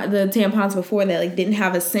getting the tampons before that like didn't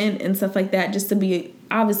have a scent and stuff like that just to be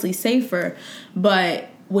obviously safer. But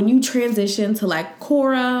when you transition to like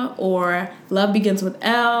Cora or Love Begins with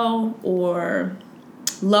L or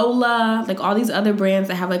Lola, like all these other brands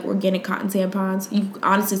that have like organic cotton tampons, you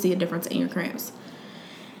honestly see a difference in your cramps.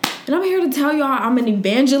 And I'm here to tell y'all I'm an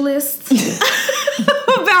evangelist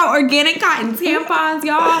about organic cotton tampons,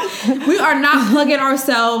 y'all. We are not plugging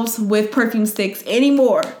ourselves with perfume sticks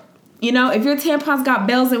anymore. You know, if your tampons got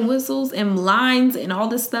bells and whistles and lines and all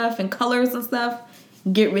this stuff and colors and stuff,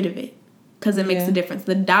 get rid of it. Because it makes a difference.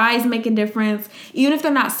 The dyes make a difference. Even if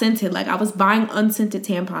they're not scented. Like, I was buying unscented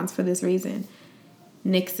tampons for this reason.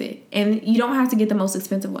 Nix it. And you don't have to get the most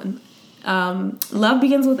expensive one. Love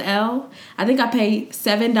Begins with L. I think I pay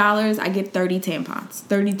 $7. I get 32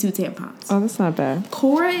 tampons. Oh, that's not bad.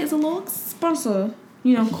 Cora is a little expensive.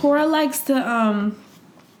 You know, Cora likes to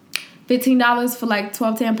 $15 for like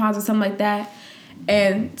 12 tampons or something like that.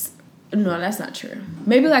 And no, that's not true.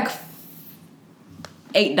 Maybe like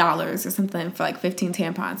 $8 or something for like 15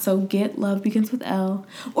 tampons. So get Love Begins with L.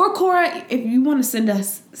 Or Cora, if you want to send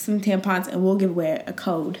us some tampons and we'll give away a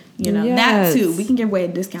code. You know, that too. We can give away a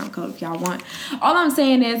discount code if y'all want. All I'm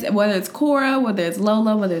saying is whether it's Cora, whether it's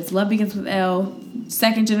Lola, whether it's Love Begins with L,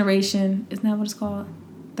 second generation, isn't that what it's called?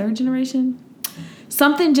 Third generation?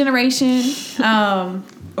 Something generation,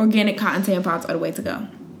 organic cotton tampons are the way to go.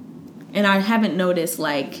 And I haven't noticed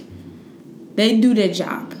like they do their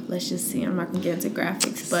job. Let's just see. I'm not gonna get into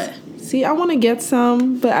graphics, but see, I want to get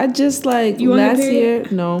some, but I just like last year.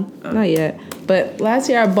 No, not yet. But last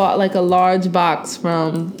year I bought like a large box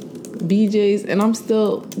from BJ's, and I'm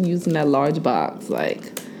still using that large box.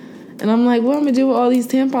 Like, and I'm like, what am I gonna do with all these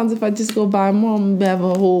tampons if I just go buy more? I'm gonna have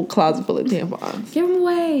a whole closet full of tampons. Give them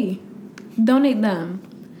away. Donate them.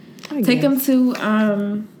 Take them to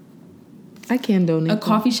I can donate a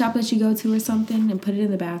coffee shop that you go to or something, and put it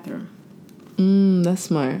in the bathroom. That's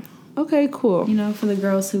smart. Okay, cool. You know, for the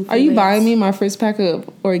girls who... Are you buying me my first pack of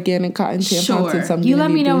organic cotton tampons and something? You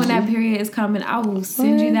let me know when that period is coming. I will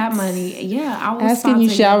send you that money. Yeah, I will. Ask and you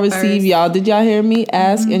shall receive, y'all. Did y'all hear me?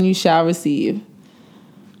 Ask and you shall receive.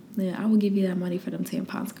 Yeah, I will give you that money for them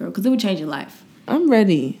tampons, girl, because it would change your life. I'm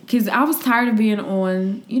ready. Because I was tired of being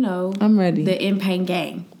on, you know... I'm ready. The in pain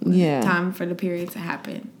gang. Yeah. Time for the period to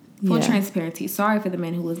happen. Full transparency. Sorry for the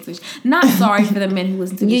men who listen to this. Not sorry for the men who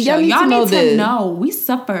listen to the show. Y'all need to know. We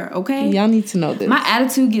suffer, okay? Y'all need to know this. My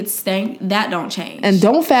attitude gets stank. That don't change. And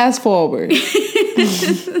don't fast forward.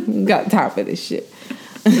 Got time for this shit.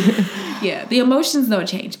 Yeah, the emotions don't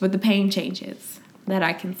change, but the pain changes. That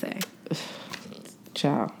I can say.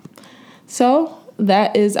 Ciao. So,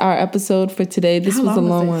 that is our episode for today. This was a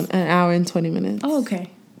long one. 1 hour and 20 minutes. Oh,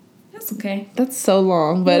 okay. That's okay. That's so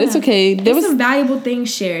long, but it's okay. There was some valuable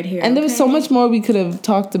things shared here. And there was so much more we could have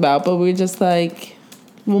talked about, but we're just like,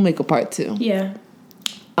 we'll make a part 2. Yeah.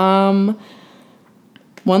 One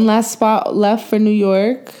last spot left for New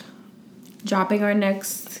York. Dropping our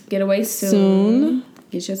next getaway soon.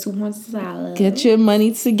 Get your salad. Get your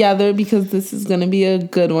money together because this is gonna be a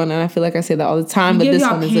good one, and I feel like I say that all the time, but this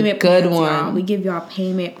one is a good one. Y'all. We give y'all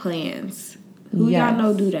payment plans. Who y'all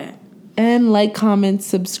know do that? And like, comment,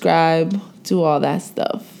 subscribe, do all that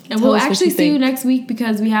stuff. And we'll actually see you next week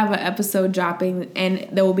because we have an episode dropping and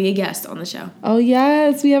there will be a guest on the show. Oh,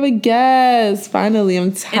 yes. We have a guest. Finally.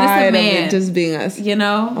 I'm tired of it just being us. You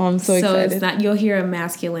know? Oh, I'm so excited. It's not, you'll hear a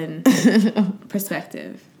masculine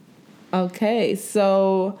perspective. Okay.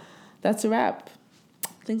 So that's a wrap.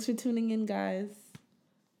 Thanks for tuning in, guys.